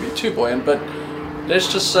board's going to be too buoyant, but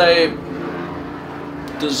let's just say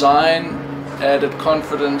design, added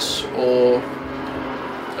confidence, or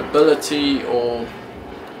ability, or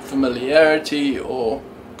familiarity, or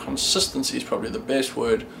consistency is probably the best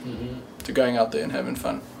word to going out there and having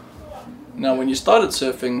fun. Now, when you started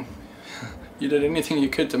surfing, you did anything you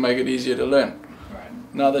could to make it easier to learn. Right.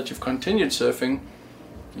 Now that you've continued surfing,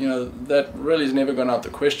 that really has never gone out the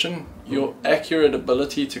question. Your accurate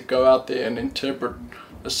ability to go out there and interpret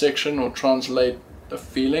a section or translate a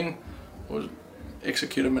feeling or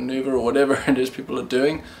execute a maneuver or whatever it is people are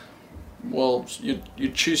doing, well,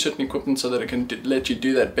 you choose certain equipment so that it can let you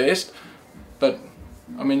do that best. But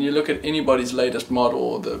you look at anybody's latest model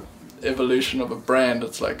or the evolution of a brand,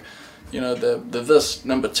 it's like, the this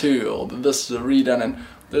number 2 or the this is redone, and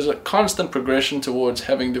there's a constant progression towards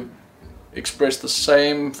having to express the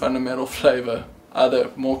same fundamental flavor,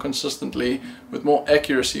 either more consistently, with more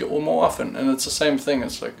accuracy, or more often. And it's the same thing.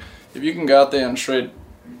 It's like, if you can go out there and shred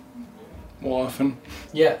more often,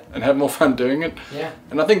 and have more fun doing it. Yeah.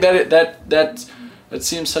 And I think that it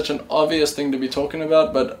seems such an obvious thing to be talking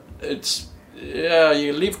about, but it's,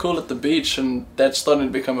 you leave cool at the beach, and that's starting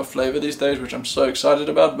to become a flavor these days, which I'm so excited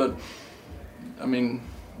about. But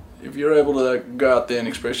if you're able to go out there and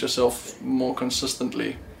express yourself more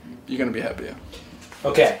consistently, you're going to be happier.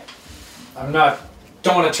 Okay.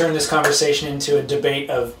 Don't want to turn this conversation into a debate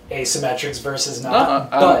of asymmetrics versus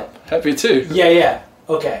not. I'm happy too. Yeah.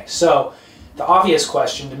 Okay. So the obvious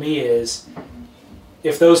question to me is,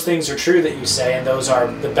 if those things are true that you say, and those are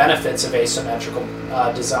the benefits of asymmetrical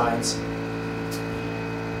designs,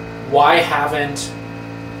 why haven't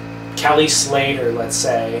Kelly Slater, let's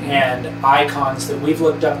say, and icons that we've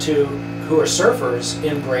looked up to who are surfers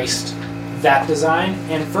embraced that design?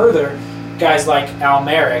 And further, guys like Al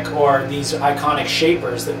Merrick or these iconic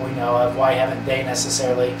shapers that we know of, why haven't they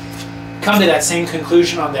necessarily come to that same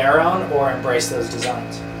conclusion on their own or embrace those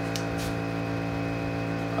designs?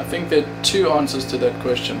 I think there are two answers to that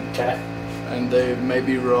question. Okay. And they may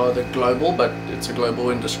be rather global, but it's a global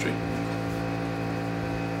industry.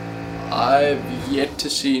 I've yet to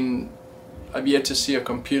see a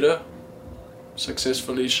computer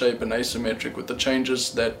successfully shape an asymmetric with the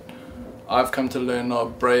changes that I've come to learn are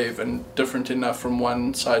brave and different enough from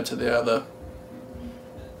one side to the other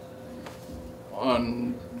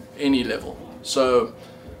on any level. So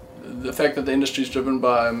the fact that the industry is driven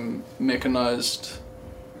by mechanized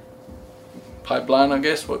pipeline, I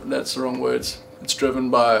guess, that's the wrong words. It's driven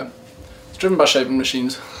by shaping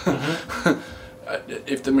machines.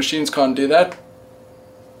 If the machines can't do that,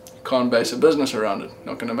 you can't base a business around it.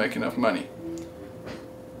 Not going to make enough money.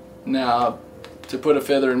 Now, to put a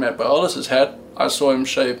feather in Matt Biolis' hat, I saw him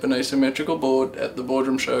shape an asymmetrical board at the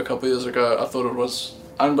boardroom show a couple of years ago. I thought it was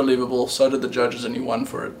unbelievable. So did the judges, and he won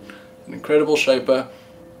for it. An incredible shaper.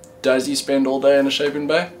 Does he spend all day in a shaping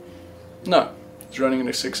bay? No. He's running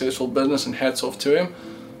a successful business, and hats off to him.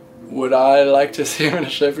 Would I like to see him in a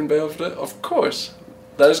shaping bay after that? Of course.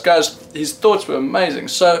 Those guys, his thoughts were amazing.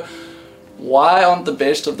 So why aren't the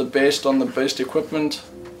best of the best on the best equipment?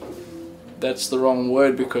 That's the wrong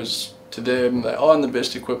word, because to them they are on the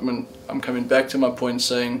best equipment. I'm coming back to my point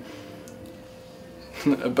saying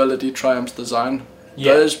ability triumphs design.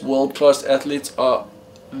 Yeah. Those world-class athletes are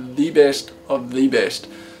the best of the best.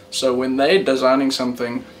 So when they're designing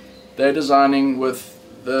something, they're designing with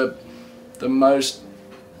the most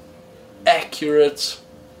accurate,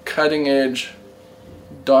 cutting edge,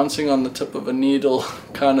 dancing on the tip of a needle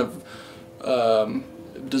kind of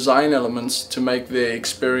design elements to make their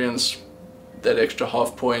experience that extra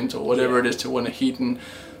half point or whatever it is to win a heat, and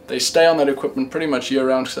they stay on that equipment pretty much year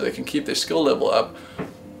round so they can keep their skill level up.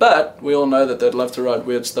 But we all know that they'd love to ride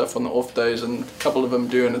weird stuff on the off days, and a couple of them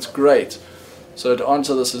do, and it's great. So to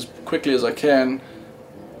answer this as quickly as I can,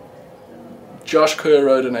 Josh Kerr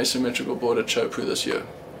rode an asymmetrical board at Chopu this year,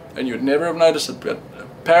 and you'd never have noticed it, but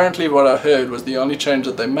apparently what I heard was the only change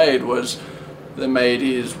that they made was they made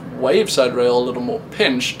his wave side rail a little more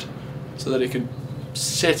pinched so that he could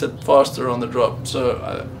set it faster on the drop.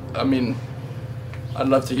 So I mean, I'd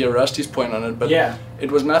love to hear Rusty's point on it, but it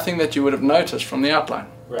was nothing that you would have noticed from the outline.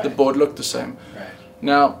 Right. The board looked the same. Right.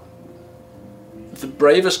 Now, the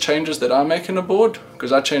bravest changes that I make in a board,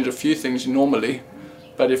 because I change a few things normally,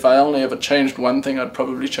 but if I only ever changed one thing, I'd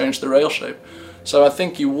probably change the rail shape. So I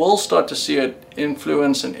think you will start to see it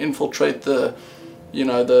influence and infiltrate the,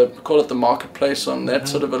 call it the marketplace on that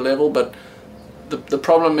sort of a level, but the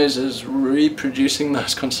problem is reproducing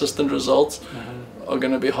those consistent results are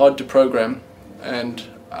going to be hard to program, and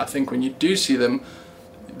I think when you do see them,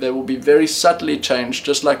 they will be very subtly changed,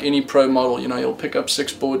 just like any pro model. You'll pick up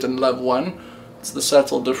 6 boards and love one. It's the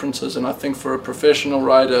subtle differences, and I think for a professional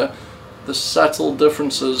rider, the subtle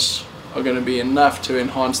differences are going to be enough to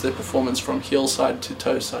enhance their performance from heel side to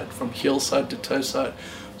toe side, from heel side to toe side.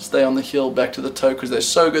 Stay on the heel, back to the toe, because they're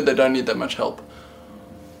so good they don't need that much help.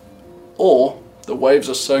 Or the waves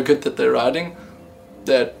are so good that they're riding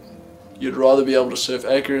that you'd rather be able to surf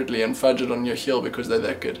accurately and fudge it on your heel because they're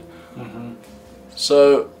that good.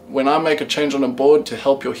 So when I make a change on a board to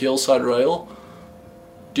help your heel side rail,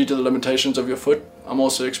 due to the limitations of your foot, I'm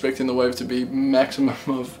also expecting the wave to be maximum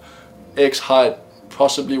of X height,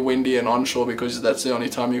 possibly windy and onshore, because that's the only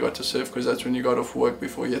time you got to surf, because that's when you got off work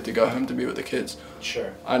before you had to go home to be with the kids.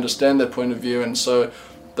 Sure. I understand that point of view, and so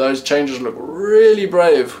those changes look really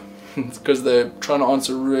brave because they're trying to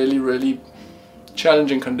answer really, really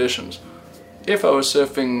challenging conditions. If I was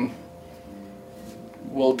surfing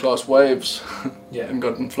world-class waves and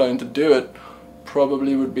gotten flown to do it,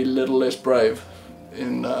 probably would be a little less brave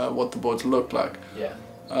in what the boards look like.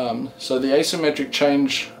 So the asymmetric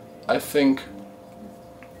change, I think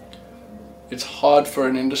it's hard for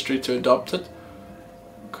an industry to adopt it,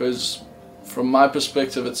 because from my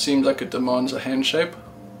perspective it seems like it demands a hand shape,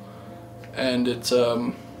 and it's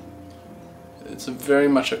a very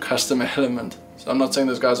much a custom element. So I'm not saying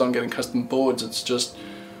those guys aren't getting custom boards, it's just,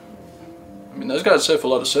 I mean, those guys surf a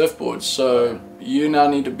lot of surfboards, so you now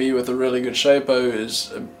need to be with a really good shaper who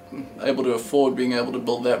is able to afford being able to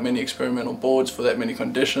build that many experimental boards for that many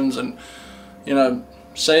conditions. And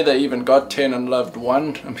say they even got 10 and loved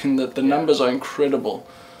 1, I mean the numbers are incredible.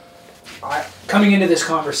 Coming into this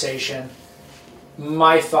conversation,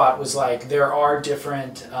 my thought was like, there are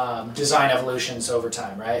different design evolutions over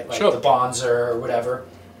time, right? Like the Bonzer or whatever.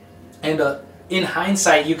 And in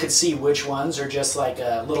hindsight, you could see which ones are just like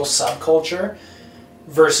a little subculture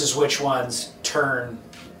versus which ones turn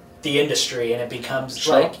the industry, and it becomes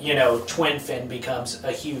like, twin fin becomes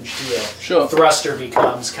a huge deal. Thruster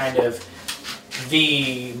becomes kind of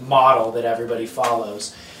the model that everybody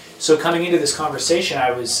follows. So coming into this conversation,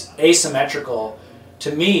 I was asymmetrical,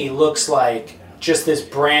 to me, looks like just this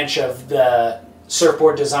branch of the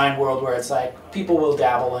surfboard design world where it's like people will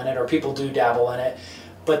dabble in it, or people do dabble in it,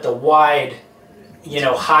 but the wide,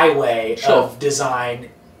 highway of design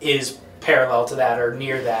is parallel to that or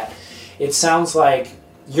near that. it sounds like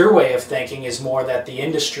your way of thinking is more that the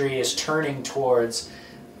industry is turning towards,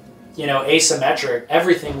 asymmetric.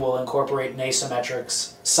 Everything will incorporate an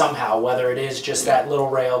asymmetrics somehow, whether it is just that little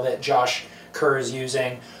rail that Josh Kerr is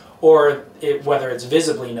using, or whether it's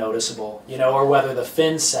visibly noticeable, or whether the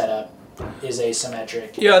fin setup is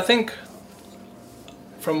asymmetric. Yeah, I think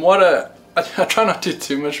from what I try not to do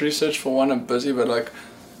too much research. For one, I'm busy, but like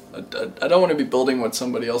I don't want to be building what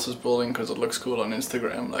somebody else is building because it looks cool on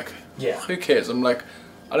Instagram. Like, who cares? I'm like,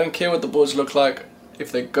 I don't care what the boards look like.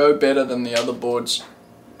 If they go better than the other boards,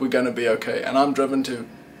 we're going to be okay. And I'm driven to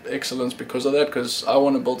excellence because of that, because I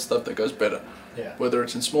want to build stuff that goes better. Yeah. Whether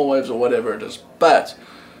it's in small waves or whatever it is. But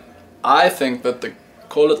I think that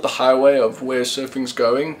call it the highway of where surfing's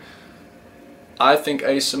going, I think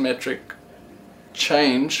asymmetric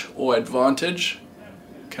change or advantage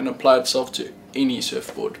can apply itself to any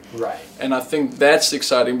surfboard. Right. And I think that's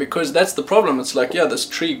exciting, because that's the problem. It's like, this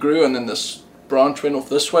tree grew and then this branch went off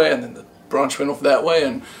this way and then the branch went off that way.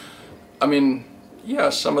 And I mean,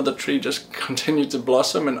 some of the tree just continued to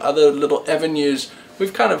blossom, and other little avenues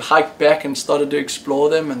we've kind of hiked back and started to explore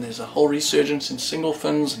them, and there's a whole resurgence in single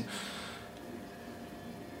fins.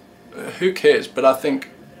 And who cares? But I think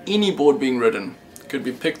any board being ridden could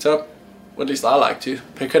be picked up, or at least I like to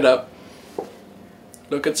pick it up,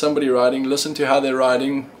 look at somebody riding, listen to how they're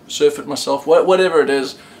riding, surf it myself, whatever it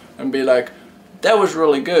is, and be like, that was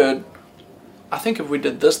really good. I think if we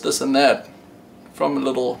did this and that, from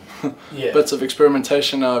little bits of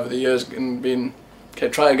experimentation over the years, and been, okay,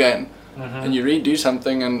 try again, and you redo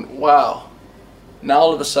something, and wow, now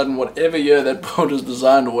all of a sudden, whatever year that board is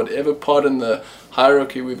designed, or whatever part in the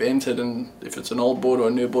hierarchy we've entered, and if it's an old board or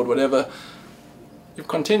a new board, whatever, you've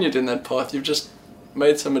continued in that path. You've just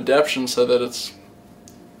made some adaptations so that it's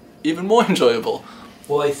even more enjoyable.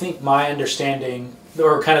 Well, I think my understanding,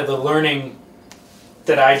 or kind of the learning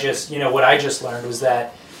that I just, what I just learned, was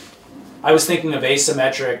that I was thinking of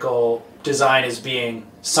asymmetrical design as being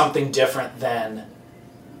something different than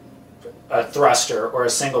a thruster or a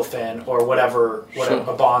single fin or whatever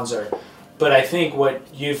a bonzer. But I think what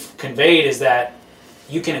you've conveyed is that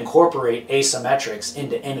you can incorporate asymmetrics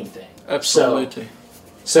into anything. Absolutely.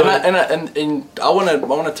 So and I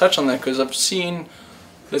want to touch on that, because I've seen.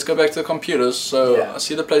 Let's go back to the computers. So I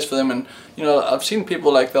see the place for them, and I've seen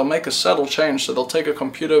people, like, they'll make a subtle change. So they'll take a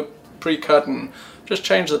computer pre-cut and just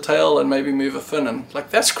change the tail and maybe move a fin, and like,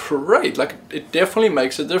 that's great. Like, it definitely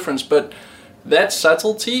makes a difference. But that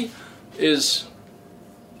subtlety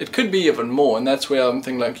it could be even more, and that's where I'm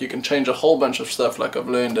thinking, like, you can change a whole bunch of stuff, like I've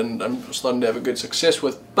learned and I'm starting to have a good success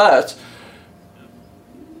with. But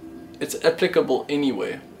it's applicable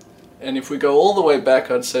anywhere. And if we go all the way back,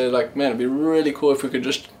 I'd say, like, man, it'd be really cool if we could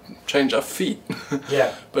just change our feet.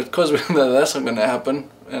 Yeah. But because we know that's not going to happen,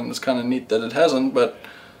 and it's kind of neat that it hasn't, but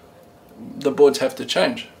the boards have to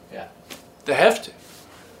change. Yeah. They have to.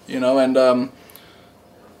 And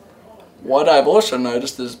what I've also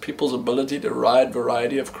noticed is people's ability to ride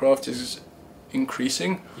variety of craft is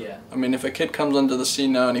increasing. Yeah. I mean, if a kid comes under the sea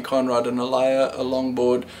now and he can't ride an alaya, a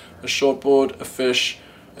longboard, a shortboard, a fish,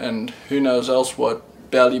 and who knows else what,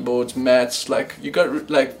 belly boards, mats, like, you got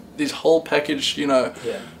like this whole package,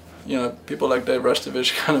 people like Dave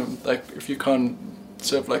Rustovich, kind of like, if you can't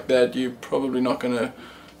surf like that, you're probably not going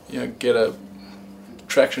to get a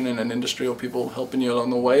traction in an industry or people helping you along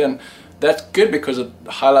the way. And that's good, because it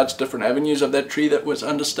highlights different avenues of that tree that was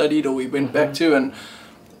understudied or we went back to, and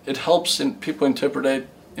it helps people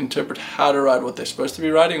interpret how to ride what they're supposed to be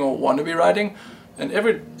riding or want to be riding. And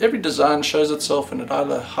every design shows itself, and it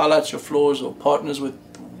either highlights your flaws or partners with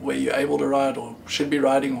where you're able to ride or should be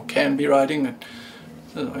riding or can be riding.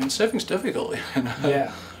 And surfing's difficult.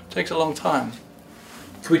 Yeah. It takes a long time.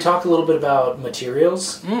 Can we talk a little bit about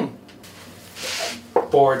materials?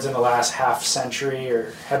 Boards in the last half century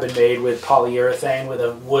have been made with polyurethane with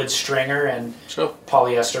a wood stringer and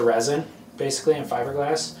polyester resin, basically, and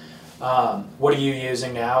fiberglass. What are you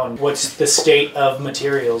using now, and what's the state of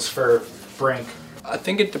materials for Brink? I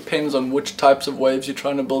think it depends on which types of waves you're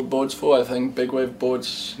trying to build boards for. I think big wave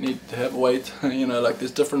boards need to have weight. Like,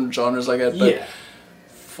 there's different genres like that. But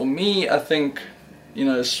for me, I think,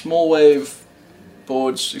 small wave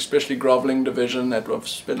boards, especially groveling division, that I've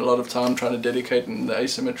spent a lot of time trying to dedicate, and the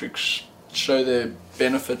asymmetrics show their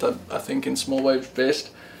benefit, I think, in small waves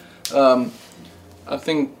best. I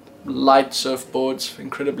think light surfboards,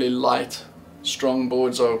 incredibly light, strong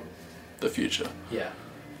boards are the future. Yeah.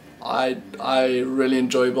 I really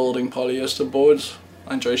enjoy building polyester boards.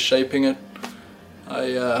 I enjoy shaping it.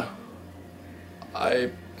 I'm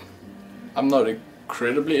not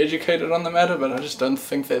incredibly educated on the matter, but I just don't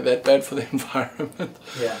think they're that bad for the environment.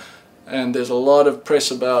 Yeah. and there's a lot of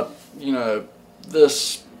press about, you know,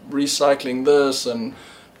 this recycling this and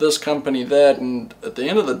this company that, and at the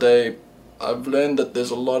end of the day I've learned that there's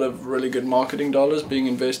a lot of really good marketing dollars being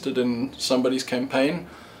invested in somebody's campaign,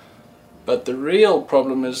 but the real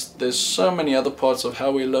problem is there's so many other parts of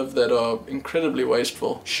how we live that are incredibly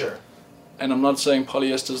wasteful. Sure. And I'm not saying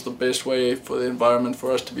polyester is the best way for the environment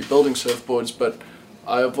for us to be building surfboards, but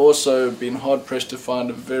I have also been hard pressed to find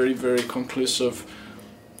a very, very conclusive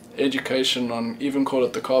education on, even call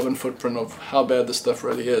it the carbon footprint of how bad this stuff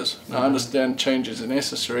really is. Now I understand changes are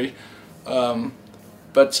necessary,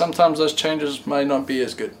 but sometimes those changes may not be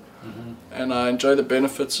as good. And I enjoy the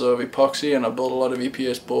benefits of epoxy, and I build a lot of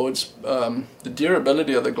EPS boards. The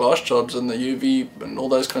durability of the glass jobs and the UV and all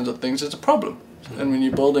those kinds of things is a problem. And when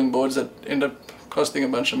you're building boards that end up costing a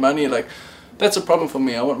bunch of money, like, that's a problem for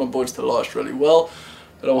me. I want my boards to last really well,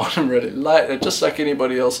 but I want them really light, just like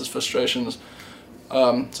anybody else's frustrations.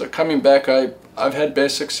 So coming back, I've had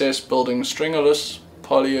best success building stringerless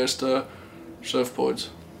polyester surfboards,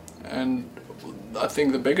 and I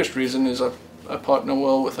think the biggest reason is I partner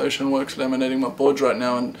well with Oceanworks laminating my boards right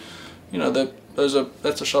now, and you know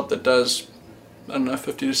that's a shop that does, I don't know,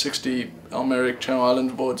 50 to 60 Almeric Channel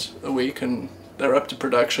Islands boards a week, and they're up to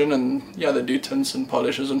production, and yeah, they do tints and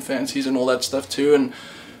polishes and fancies and all that stuff too, and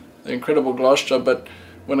the incredible glass job. But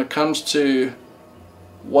when it comes to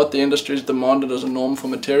what the industry has demanded as a norm for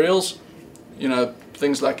materials, you know,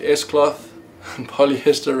 things like S-cloth and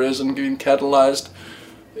polyester resin being catalyzed,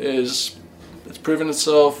 it's proven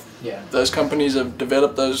itself. Yeah. Those companies have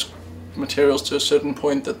developed those materials to a certain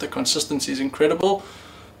point that the consistency is incredible,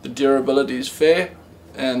 the durability is fair,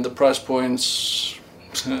 and the price points,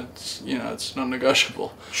 it's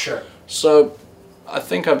non-negotiable. Sure. So I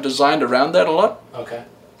think I've designed around that a lot. Okay.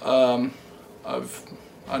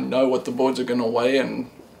 I know what the boards are going to weigh and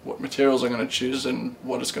what materials I'm going to choose and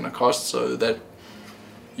what it's going to cost, so that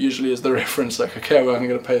usually is the reference, like, okay, well, I'm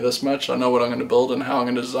going to pay this much, I know what I'm going to build and how I'm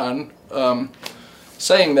going to design.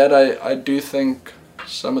 Saying that, I do think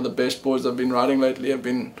some of the best boards I've been riding lately have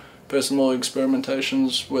been personal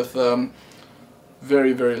experimentations with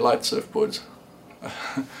very, very light surfboards.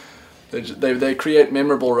 They create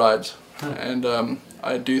memorable rides, and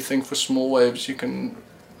I do think for small waves you can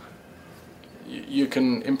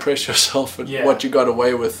impress yourself at what you got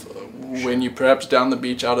away with when you perhaps down the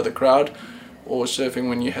beach out of the crowd, or surfing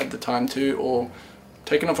when you had the time to, or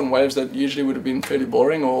taking off on waves that usually would have been fairly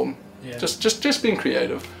boring, or just being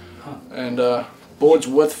creative. And boards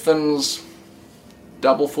with fins,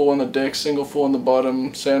 double 4 on the deck, single 4 on the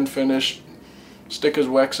bottom, sand finish, stickers,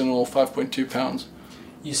 wax and all, 5.2 pounds.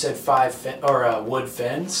 You said wood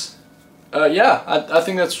fins? Yeah, I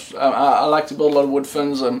think that's, I like to build a lot of wood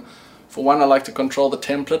fins. For one, I like to control the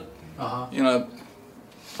template, you know,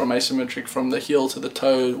 from asymmetric, from the heel to the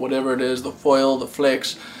toe, whatever it is, the foil, the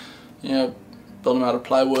flex, you know, build them out of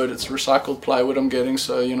plywood. It's recycled plywood I'm getting,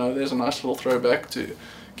 so, you know, there's a nice little throwback to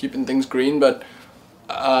keeping things green, but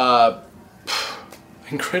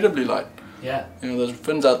incredibly light. Yeah. You know, those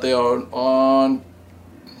fins out there I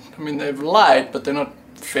mean, they're light, but they're not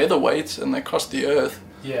featherweights, and they cost the earth.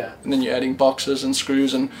 Yeah. And then you're adding boxes and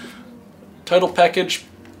screws, and total package,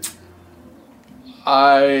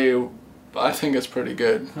 I think it's pretty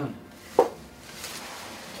good. I mean,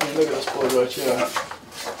 look at this board right here,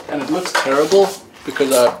 and it looks terrible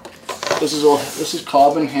because this is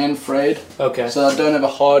carbon hand frayed. Okay. So I don't have a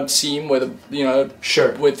hard seam where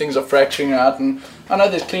where things are fracturing out, and I know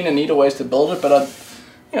there's cleaner, neater ways to build it, but I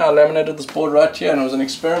laminated this board right here, and it was an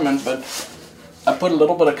experiment, but I put a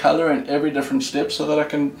little bit of color in every different step so that I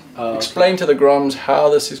can explain to the groms how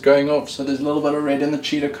this is going off. So there's a little bit of red in the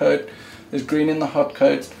cheetah coat, there's green in the hot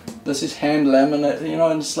coat, this is hand laminate,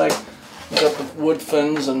 and it's like, you've got the wood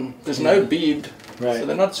fins, and there's no bead, right. So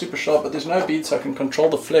they're not super sharp, but there's no bead, so I can control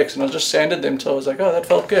the flex, and I just sanded them till I was like, oh, that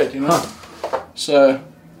felt good, So,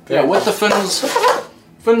 yeah, with the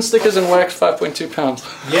fin stickers and wax, 5.2 pounds.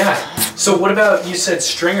 Yeah. So what about, you said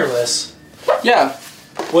stringerless? Yeah.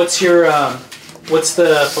 What's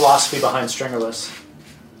the philosophy behind stringerless?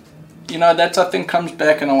 That I think comes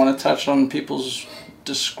back, and I want to touch on people's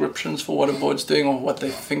descriptions for what a board's doing or what they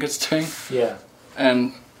think it's doing. Yeah.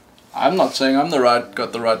 And I'm not saying I'm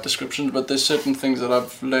got the right descriptions, but there's certain things that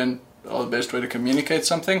I've learned are the best way to communicate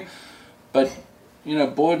something. But,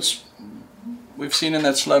 boards, we've seen in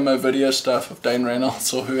that slow-mo video stuff of Dane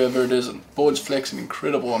Reynolds or whoever it is, and boards flex an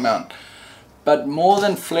incredible amount. But more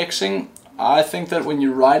than flexing, I think that when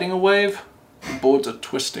you're riding a wave, the boards are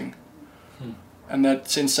twisting. And that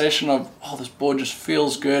sensation of, this board just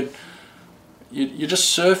feels good. You're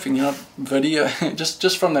just surfing, you're not video.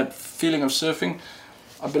 just from that feeling of surfing,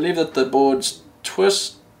 I believe that the boards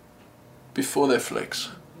twist before they flex.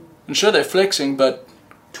 And sure, they're flexing, but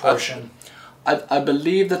Torsion. I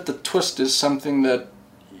believe that the twist is something that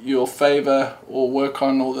you'll favor or work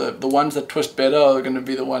on, or the ones that twist better are going to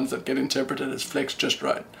be the ones that get interpreted as flex just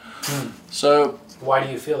right. So why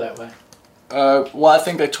do you feel that way? Well, I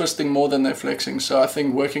think they're twisting more than they're flexing, so I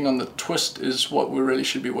think working on the twist is what we really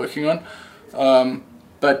should be working on.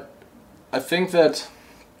 But I think that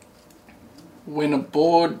when a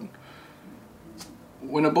board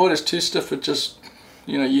is too stiff, it just,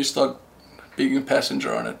 you start being a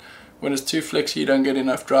passenger on it. When it's too flexy, you don't get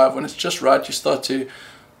enough drive. When it's just right, you start to,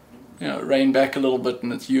 rein back a little bit,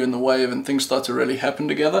 and it's you in the wave, and things start to really happen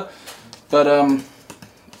together. But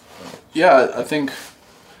I think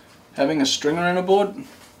having a stringer in a board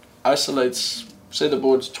isolates. Say the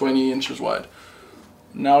board's 20 inches wide.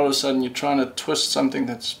 Now all of a sudden you're trying to twist something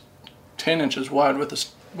that's 10 inches wide with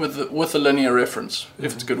a linear reference,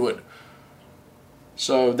 if it's good wood.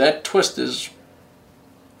 So that twist is,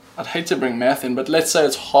 I'd hate to bring math in, but let's say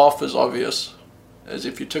it's half as obvious as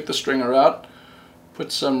if you took the stringer out,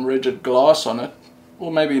 put some rigid glass on it,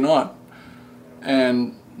 or maybe not,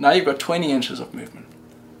 and now you've got 20 inches of movement.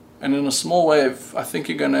 And in a small wave, I think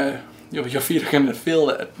your feet are gonna feel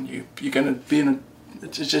that, and you're gonna be in a.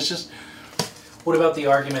 It's just. What about the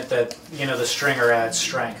argument that the stringer adds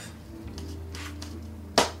strength?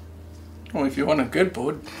 Well, if you want a good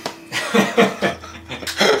board.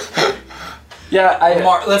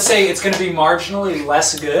 Let's say it's going to be marginally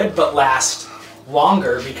less good, but last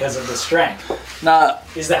longer because of the strength. Nah.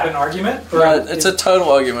 Is that an argument? No, it's a total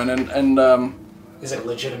argument, and is it a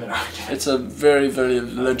legitimate argument? It's a very, very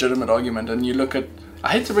legitimate argument, and you look at.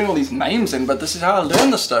 I hate to bring all these names in, but this is how I learn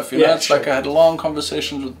the stuff. It's sure. Like I had long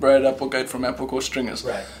conversations with Brad Applegate from Applecore Stringers.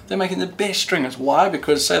 Right. They're making the best stringers. Why?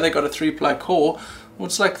 Because say they got a 3-ply core. Well,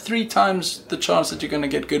 it's like 3 times the chance that you're going to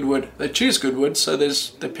get good wood. They choose good wood, so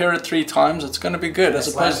they pair it 3 times. It's going to be good, as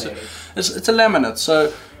opposed to it's a laminate.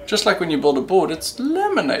 So just like when you build a board, it's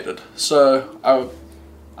laminated. So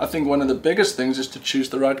I think one of the biggest things is to choose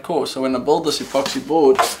the right core. So when I build this epoxy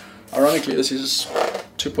board, ironically, this is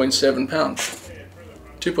 2.7 pounds.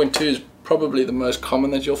 2.2 is probably the most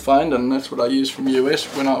common that you'll find, and that's what I use from US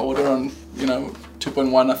when I order on,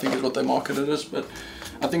 2.1 I think is what they market it as. But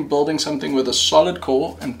I think building something with a solid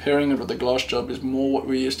core and pairing it with a glass job is more what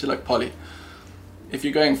we're used to, like poly. If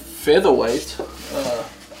you're going featherweight,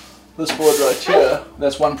 this board right here,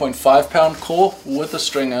 that's 1.5 pound core with a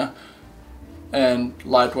stringer and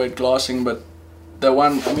lightweight glassing, but the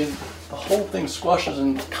whole thing squashes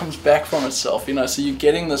and comes back from itself, so you're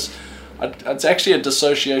getting this. It's actually a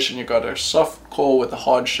dissociation. You've got a soft core with a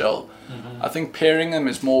hard shell. I think pairing them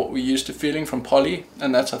is more what we're used to feeling from poly,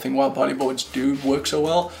 and that's I think why poly boards do work so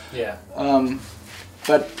well. Yeah.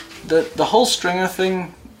 But the whole stringer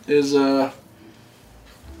thing is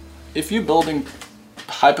if you're building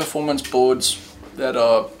high performance boards that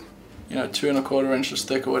are 2¼ inches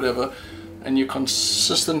thick or whatever, and you're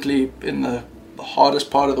consistently in the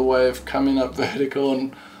hardest part of the wave coming up vertical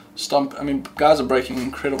and stump. Guys are breaking an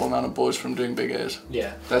incredible amount of boards from doing big airs.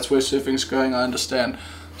 Yeah. That's where surfing's going, I understand.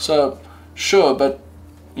 So, sure, but,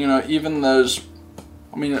 even those,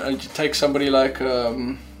 you take somebody like,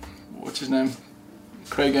 what's his name?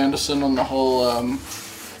 Craig Anderson on the whole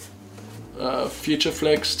Future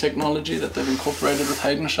Flex technology that they've incorporated with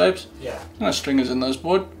Hayden shapes. Yeah. Stringers in those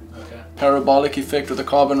boards. Okay. Parabolic effect with a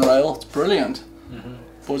carbon rail. It's brilliant. Mm-hmm.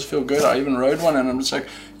 Boards feel good. I even rode one, and I'm just like,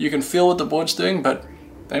 you can feel what the board's doing, but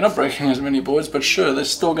they're not breaking as many boards, but sure, they're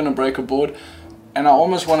still going to break a board. And I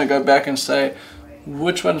almost want to go back and say,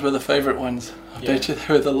 which ones were the favorite ones? I bet you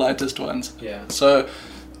they were the lightest ones. Yeah. So,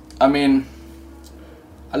 I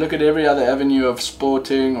look at every other avenue of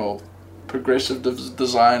sporting or progressive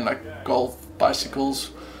design, like golf,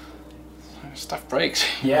 bicycles, stuff breaks.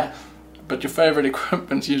 Yeah. But your favorite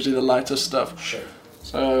equipment's usually the lightest stuff. Sure.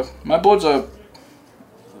 So my boards are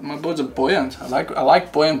buoyant. I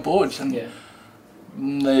like buoyant boards, and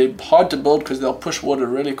they're hard to build because they'll push water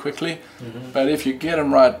really quickly. Mm-hmm. But if you get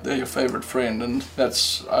them right, they're your favorite friend. And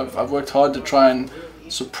that's I've worked hard to try and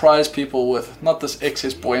surprise people with not this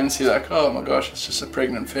excess buoyancy, like, oh my gosh, it's just a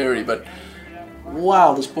pregnant fairy, but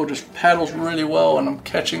wow, this board just paddles really well and I'm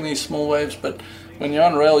catching these small waves. But when you're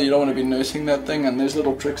on rail, you don't want to be nursing that thing, and there's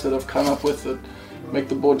little tricks that I've come up with that make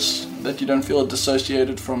the boards that you don't feel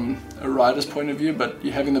dissociated from a rider's point of view, but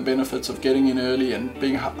you're having the benefits of getting in early and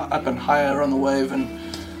being up and higher on the wave. And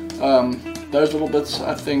those little bits,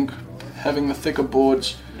 I think, having the thicker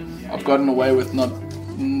boards, I've gotten away with not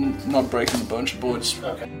breaking a bunch of boards.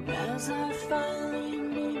 Okay.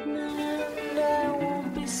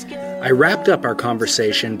 I wrapped up our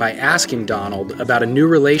conversation by asking Donald about a new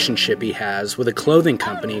relationship he has with a clothing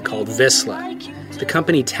company called Vissla. The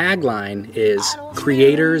company tagline is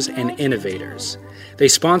Creators and Innovators. They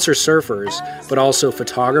sponsor surfers, but also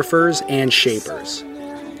photographers and shapers.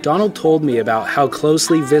 Donald told me about how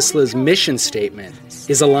closely Vissla's mission statement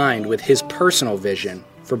is aligned with his personal vision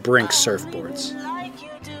for Brink surfboards.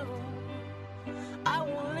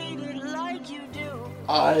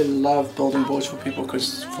 I love building boards for people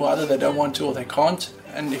because for either they don't want to or they can't.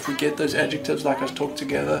 And if we get those adjectives like us talk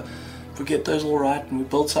together, if we get those all right and we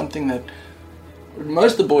build something that...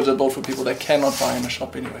 Most of the boards are built for people that cannot buy in a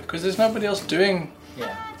shop anyway because there's nobody else doing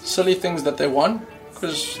silly things that they want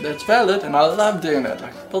because that's valid, and I love doing that.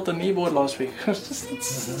 Like, I built a knee board last week. It's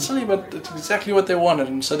silly, but it's exactly what they wanted,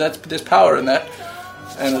 and so there's power in that.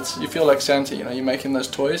 And you feel like Santa, you're making those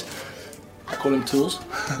toys. I call them tools.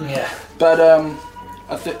 Yeah. But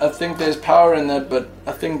I think there's power in that, but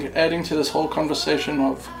I think adding to this whole conversation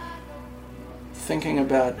of thinking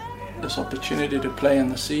about this opportunity to play in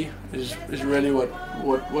the sea is really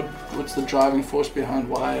what's the driving force behind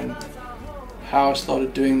why and how I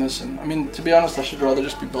started doing this. And I mean, to be honest, I should rather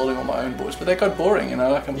just be building all my own boards, but they got boring,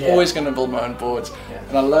 like I'm always going to build my own boards,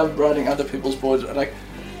 and I love riding other people's boards. Like,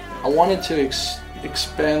 I wanted to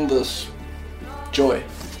expand this joy,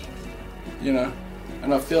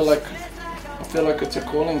 and I feel like it's a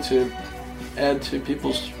calling to add to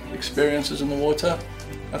people's experiences in the water.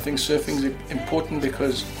 I think surfing is important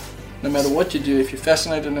because no matter what you do, if you're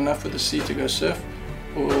fascinated enough with the sea to go surf,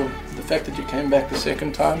 or the fact that you came back the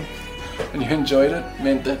second time and you enjoyed it,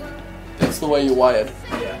 meant that that's the way you're wired.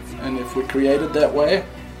 Yeah. And if we're created that way,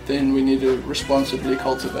 then we need to responsibly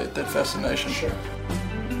cultivate that fascination. Sure.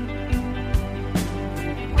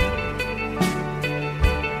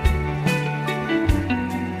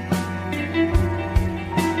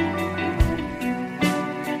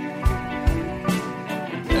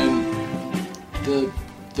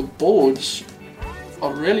 The boards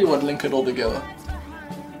are really what link it all together,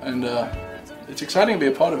 and it's exciting to be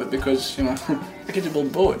a part of it because I get to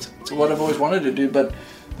build boards. It's what I've always wanted to do, but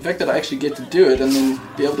the fact that I actually get to do it and then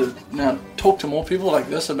be able to now talk to more people like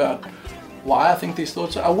this about why I think these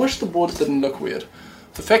thoughts are. I wish the boards didn't look weird.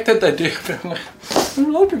 The fact that they do, a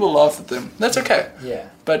lot of people laugh at them. That's okay. Yeah.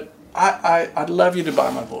 But I'd love you to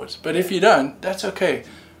buy my boards, but if you don't, that's okay,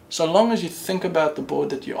 so long as you think about the board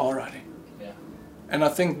that you are riding. And I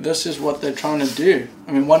think this is what they're trying to do.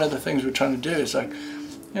 I mean, one of the things we're trying to do is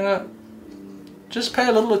just pay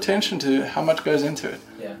a little attention to how much goes into it.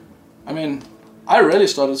 Yeah. I mean, I really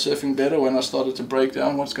started surfing better when I started to break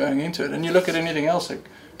down what's going into it. And you look at anything else, like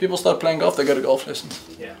people start playing golf, they go to golf lessons.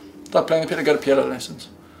 Yeah. Start playing the piano, go to piano lessons.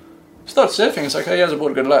 Start surfing, it's like, hey, here's a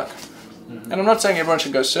board, good luck. Mm-hmm. And I'm not saying everyone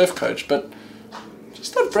should go surf coach, but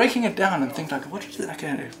just start breaking it down and think like, what is it I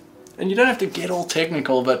can do? And you don't have to get all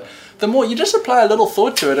technical, but the more you just apply a little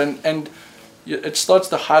thought to it, and it starts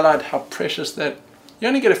to highlight how precious that you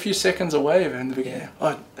only get a few seconds away in the beginning.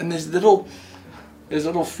 Oh, and there's little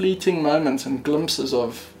fleeting moments and glimpses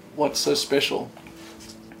of what's so special.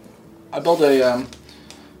 I built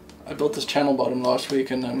this channel bottom last week,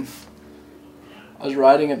 and I was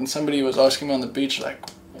riding it, and somebody was asking me on the beach like,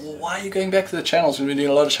 why are you going back to the channels? We've been doing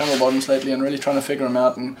a lot of channel bottoms lately and really trying to figure them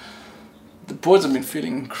out, and the boards have been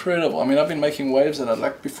feeling incredible. I mean, I've been making waves that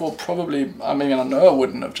like before probably, I know I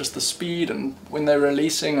wouldn't have, just the speed and when they're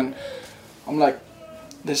releasing, and I'm like,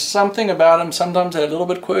 there's something about them. Sometimes they're a little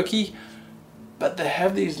bit quirky, but they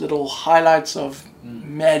have these little highlights of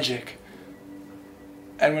magic.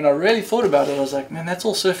 And when I really thought about it, I was like, man, that's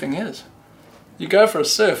all surfing is. You go for a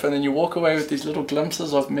surf and then you walk away with these little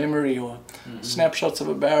glimpses of memory, or snapshots of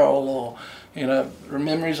a barrel, or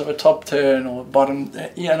memories of a top turn or bottom,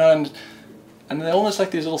 and they're almost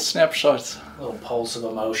like these little snapshots. A little pulse of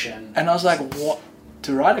emotion. And I was like, what?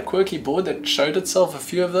 To ride a quirky board that showed itself a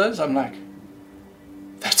few of those, I'm like,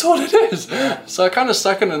 that's all it is. Yeah. So I kind of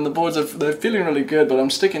stuck it, and the boards they're feeling really good, but I'm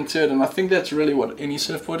sticking to it, and I think that's really what any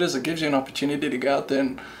surfboard is. It gives you an opportunity to go out there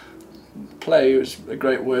and play is a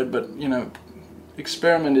great word, but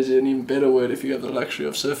experiment is an even better word if you have the luxury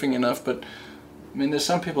of surfing enough. But I mean, there's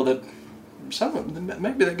some people that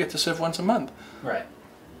maybe they get to surf once a month. Right.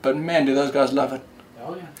 But man, do those guys love it.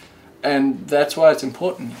 Oh yeah. And that's why it's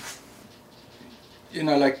important.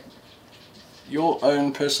 Like your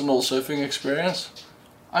own personal surfing experience,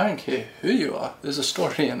 I don't care who you are, there's a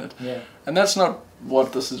story in it. Yeah. And that's not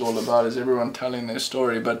what this is all about, is everyone telling their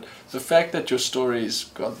story, but the fact that your story's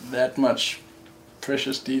got that much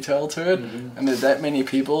precious detail to it, and there's that many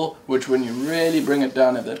people, which when you really bring it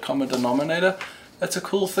down at that common denominator, that's a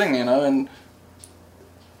cool thing, and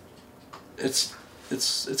it's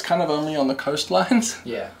kind of only on the coastlines.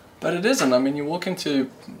 Yeah. But it isn't. I mean, you walk into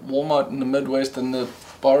Walmart in the Midwest and the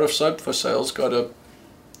bar of soap for sale's got a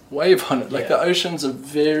wave on it. Like the ocean's a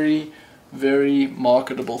very, very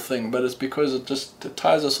marketable thing, but it's because it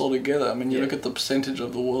ties us all together. I mean, you look at the percentage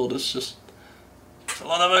of the world, it's a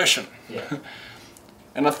lot of ocean. Yeah.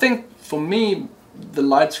 And I think for me, the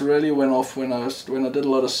lights really went off when I did a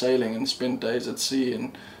lot of sailing and spent days at sea.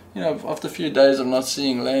 And you know, after a few days of not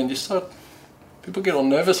seeing land, people get all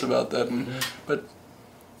nervous about that. And but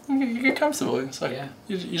you get comfortable. It's like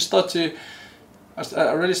you start to.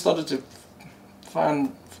 I really started to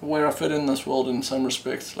find where I fit in this world in some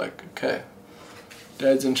respects. Like, okay,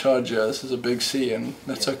 Dad's in charge here. This is a big sea, and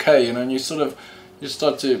that's okay. You know, and you start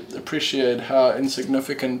to appreciate how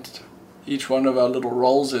insignificant each one of our little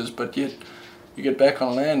roles is. But yet, you get back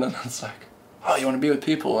on land, and it's like, oh, you want to be with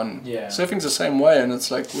people, and surfing's the same way. And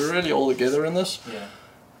it's like we're really all together in this. Yeah.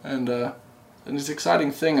 And it's an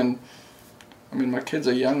exciting thing. And I mean, my kids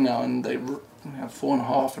are young now, and they have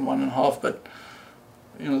 4.5 and 1.5, but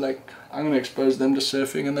you know, like, I'm going to expose them to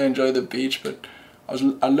surfing and they enjoy the beach, but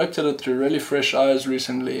I looked at it through really fresh eyes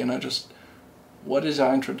recently, and what is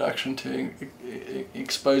our introduction to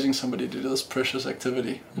exposing somebody to this precious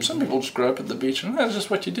activity? And some people just grow up at the beach and that's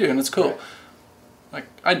just what you do, and it's cool. Right. Like,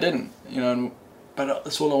 I didn't, you know, but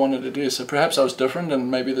that's all I wanted to do. So perhaps I was different,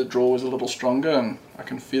 and maybe the draw was a little stronger, and I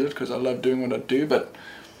can feel it because I love doing what I do, but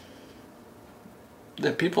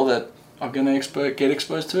there are people that are going to get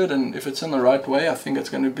exposed to it, and if it's in the right way, I think it's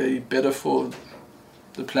going to be better for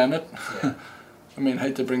the planet. Yeah. I mean, I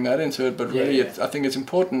hate to bring that into it, but really I think it's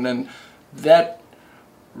important, and that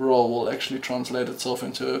role will actually translate itself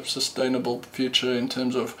into a sustainable future in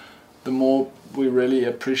terms of the more we really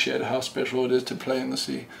appreciate how special it is to play in the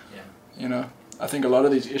sea. Yeah. You know, I think a lot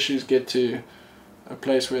of these issues get to a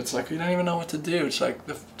place where it's like, you don't even know what to do. It's like,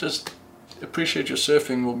 just appreciate your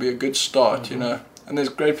surfing will be a good start, you know. And there's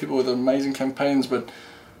great people with amazing campaigns, but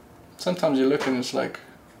sometimes you look and it's like,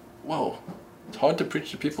 whoa, it's hard to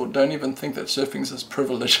preach to people who don't even think that surfing is this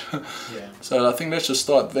privilege. So I think let's just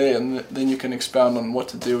start there, and then you can expound on what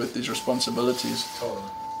to do with these responsibilities. Totally.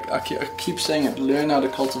 I keep saying it, learn how to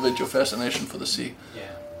cultivate your fascination for the sea.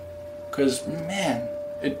 Yeah. Because, man,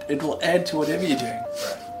 it will add to whatever you're doing.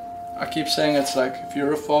 Right. I keep saying it's like, if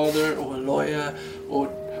you're a father or a lawyer or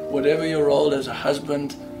whatever your role as a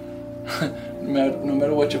husband, no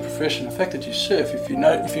matter what your profession, the fact that you surf, if you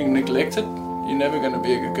neglect it, you're never going to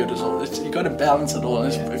be a good as all. You got to balance it all.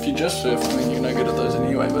 If you just surf, I mean, you're no good at those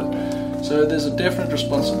anyway. But so there's a definite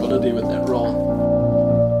responsibility with that role.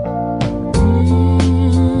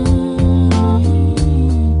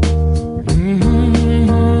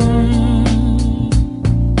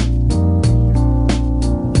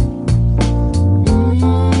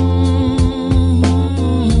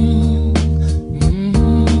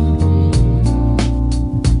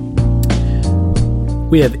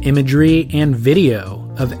 We have imagery and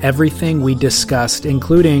video of everything we discussed,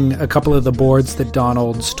 including a couple of the boards that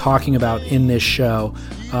Donald's talking about in this show,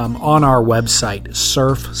 on our website,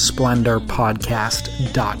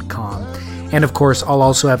 surfsplendorpodcast.com. And of course, I'll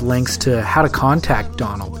also have links to how to contact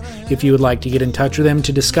Donald if you would like to get in touch with him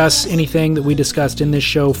to discuss anything that we discussed in this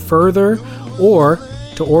show further, or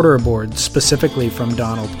to order a board specifically from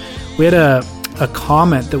Donald. We had a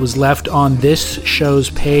comment that was left on this show's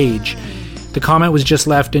page. The comment was just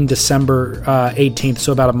left in December 18th,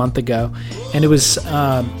 so about a month ago. And it was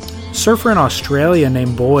a surfer in Australia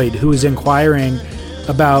named Boyd who was inquiring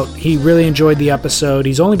about, he really enjoyed the episode.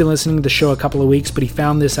 He's only been listening to the show a couple of weeks, but he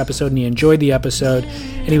found this episode and he enjoyed the episode.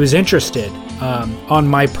 And he was interested on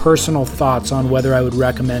my personal thoughts on whether I would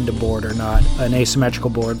recommend a board or not, an asymmetrical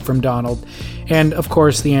board from Donald. And of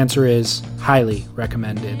course, the answer is highly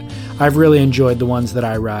recommended. I've really enjoyed the ones that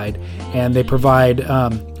I ride, and they provide,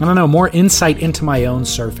 more insight into my own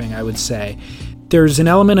surfing, I would say. There's an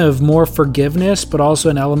element of more forgiveness, but also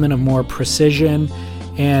an element of more precision,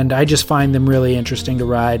 and I just find them really interesting to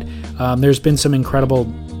ride. There's been some incredible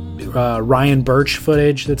Ryan Birch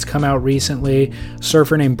footage that's come out recently. A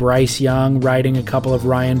surfer named Bryce Young riding a couple of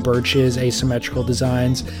Ryan Birch's asymmetrical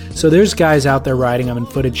designs. So there's guys out there riding them and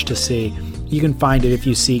footage to see. You can find it if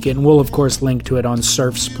you seek it, and we'll of course link to it on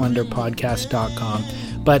surfsplendorpodcast.com.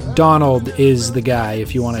 But Donald is the guy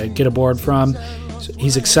if you want to get a board from.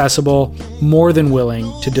 He's accessible, more than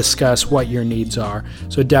willing to discuss what your needs are.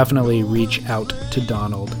 So definitely reach out to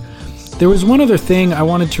Donald. There was one other thing I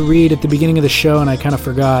wanted to read at the beginning of the show, and I kind of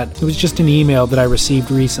forgot. It was just an email that I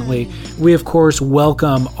received recently. We, of course,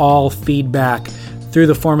 welcome all feedback through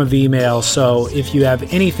the form of email. So if you have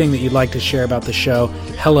anything that you'd like to share about the show,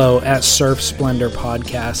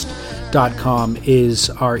 hello@surfsplendorpodcast.com is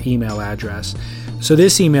our email address. So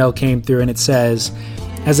this email came through and it says,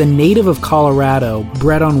 As a native of Colorado,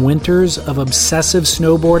 bred on winters of obsessive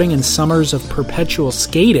snowboarding and summers of perpetual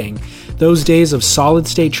skating, those days of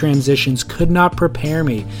solid-state transitions could not prepare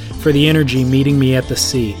me for the energy meeting me at the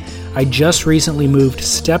sea. I just recently moved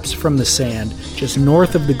steps from the sand, just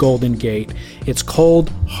north of the Golden Gate. It's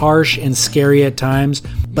cold, harsh, and scary at times,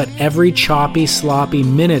 but every choppy, sloppy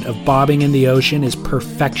minute of bobbing in the ocean is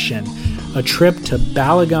perfection. A trip to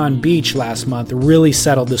Balagon Beach last month really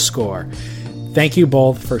settled the score. Thank you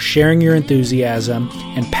both for sharing your enthusiasm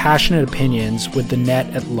and passionate opinions with the net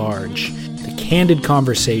at large. The candid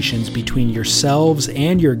conversations between yourselves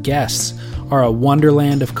and your guests are a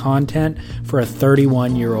wonderland of content for a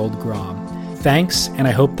 31-year-old Grom. Thanks, and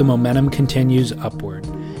I hope the momentum continues upward.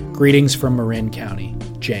 Greetings from Marin County,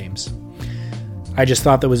 James. I just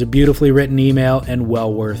thought that was a beautifully written email and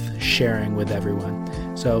well worth sharing with everyone.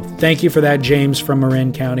 So thank you for that, James from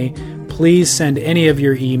Marin County. Please send any of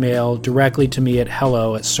your email directly to me at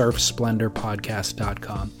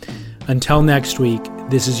hello@surfsplendorpodcast.com. Until next week,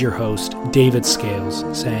 this is your host, David Scales,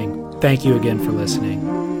 saying thank you again for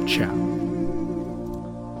listening. Ciao.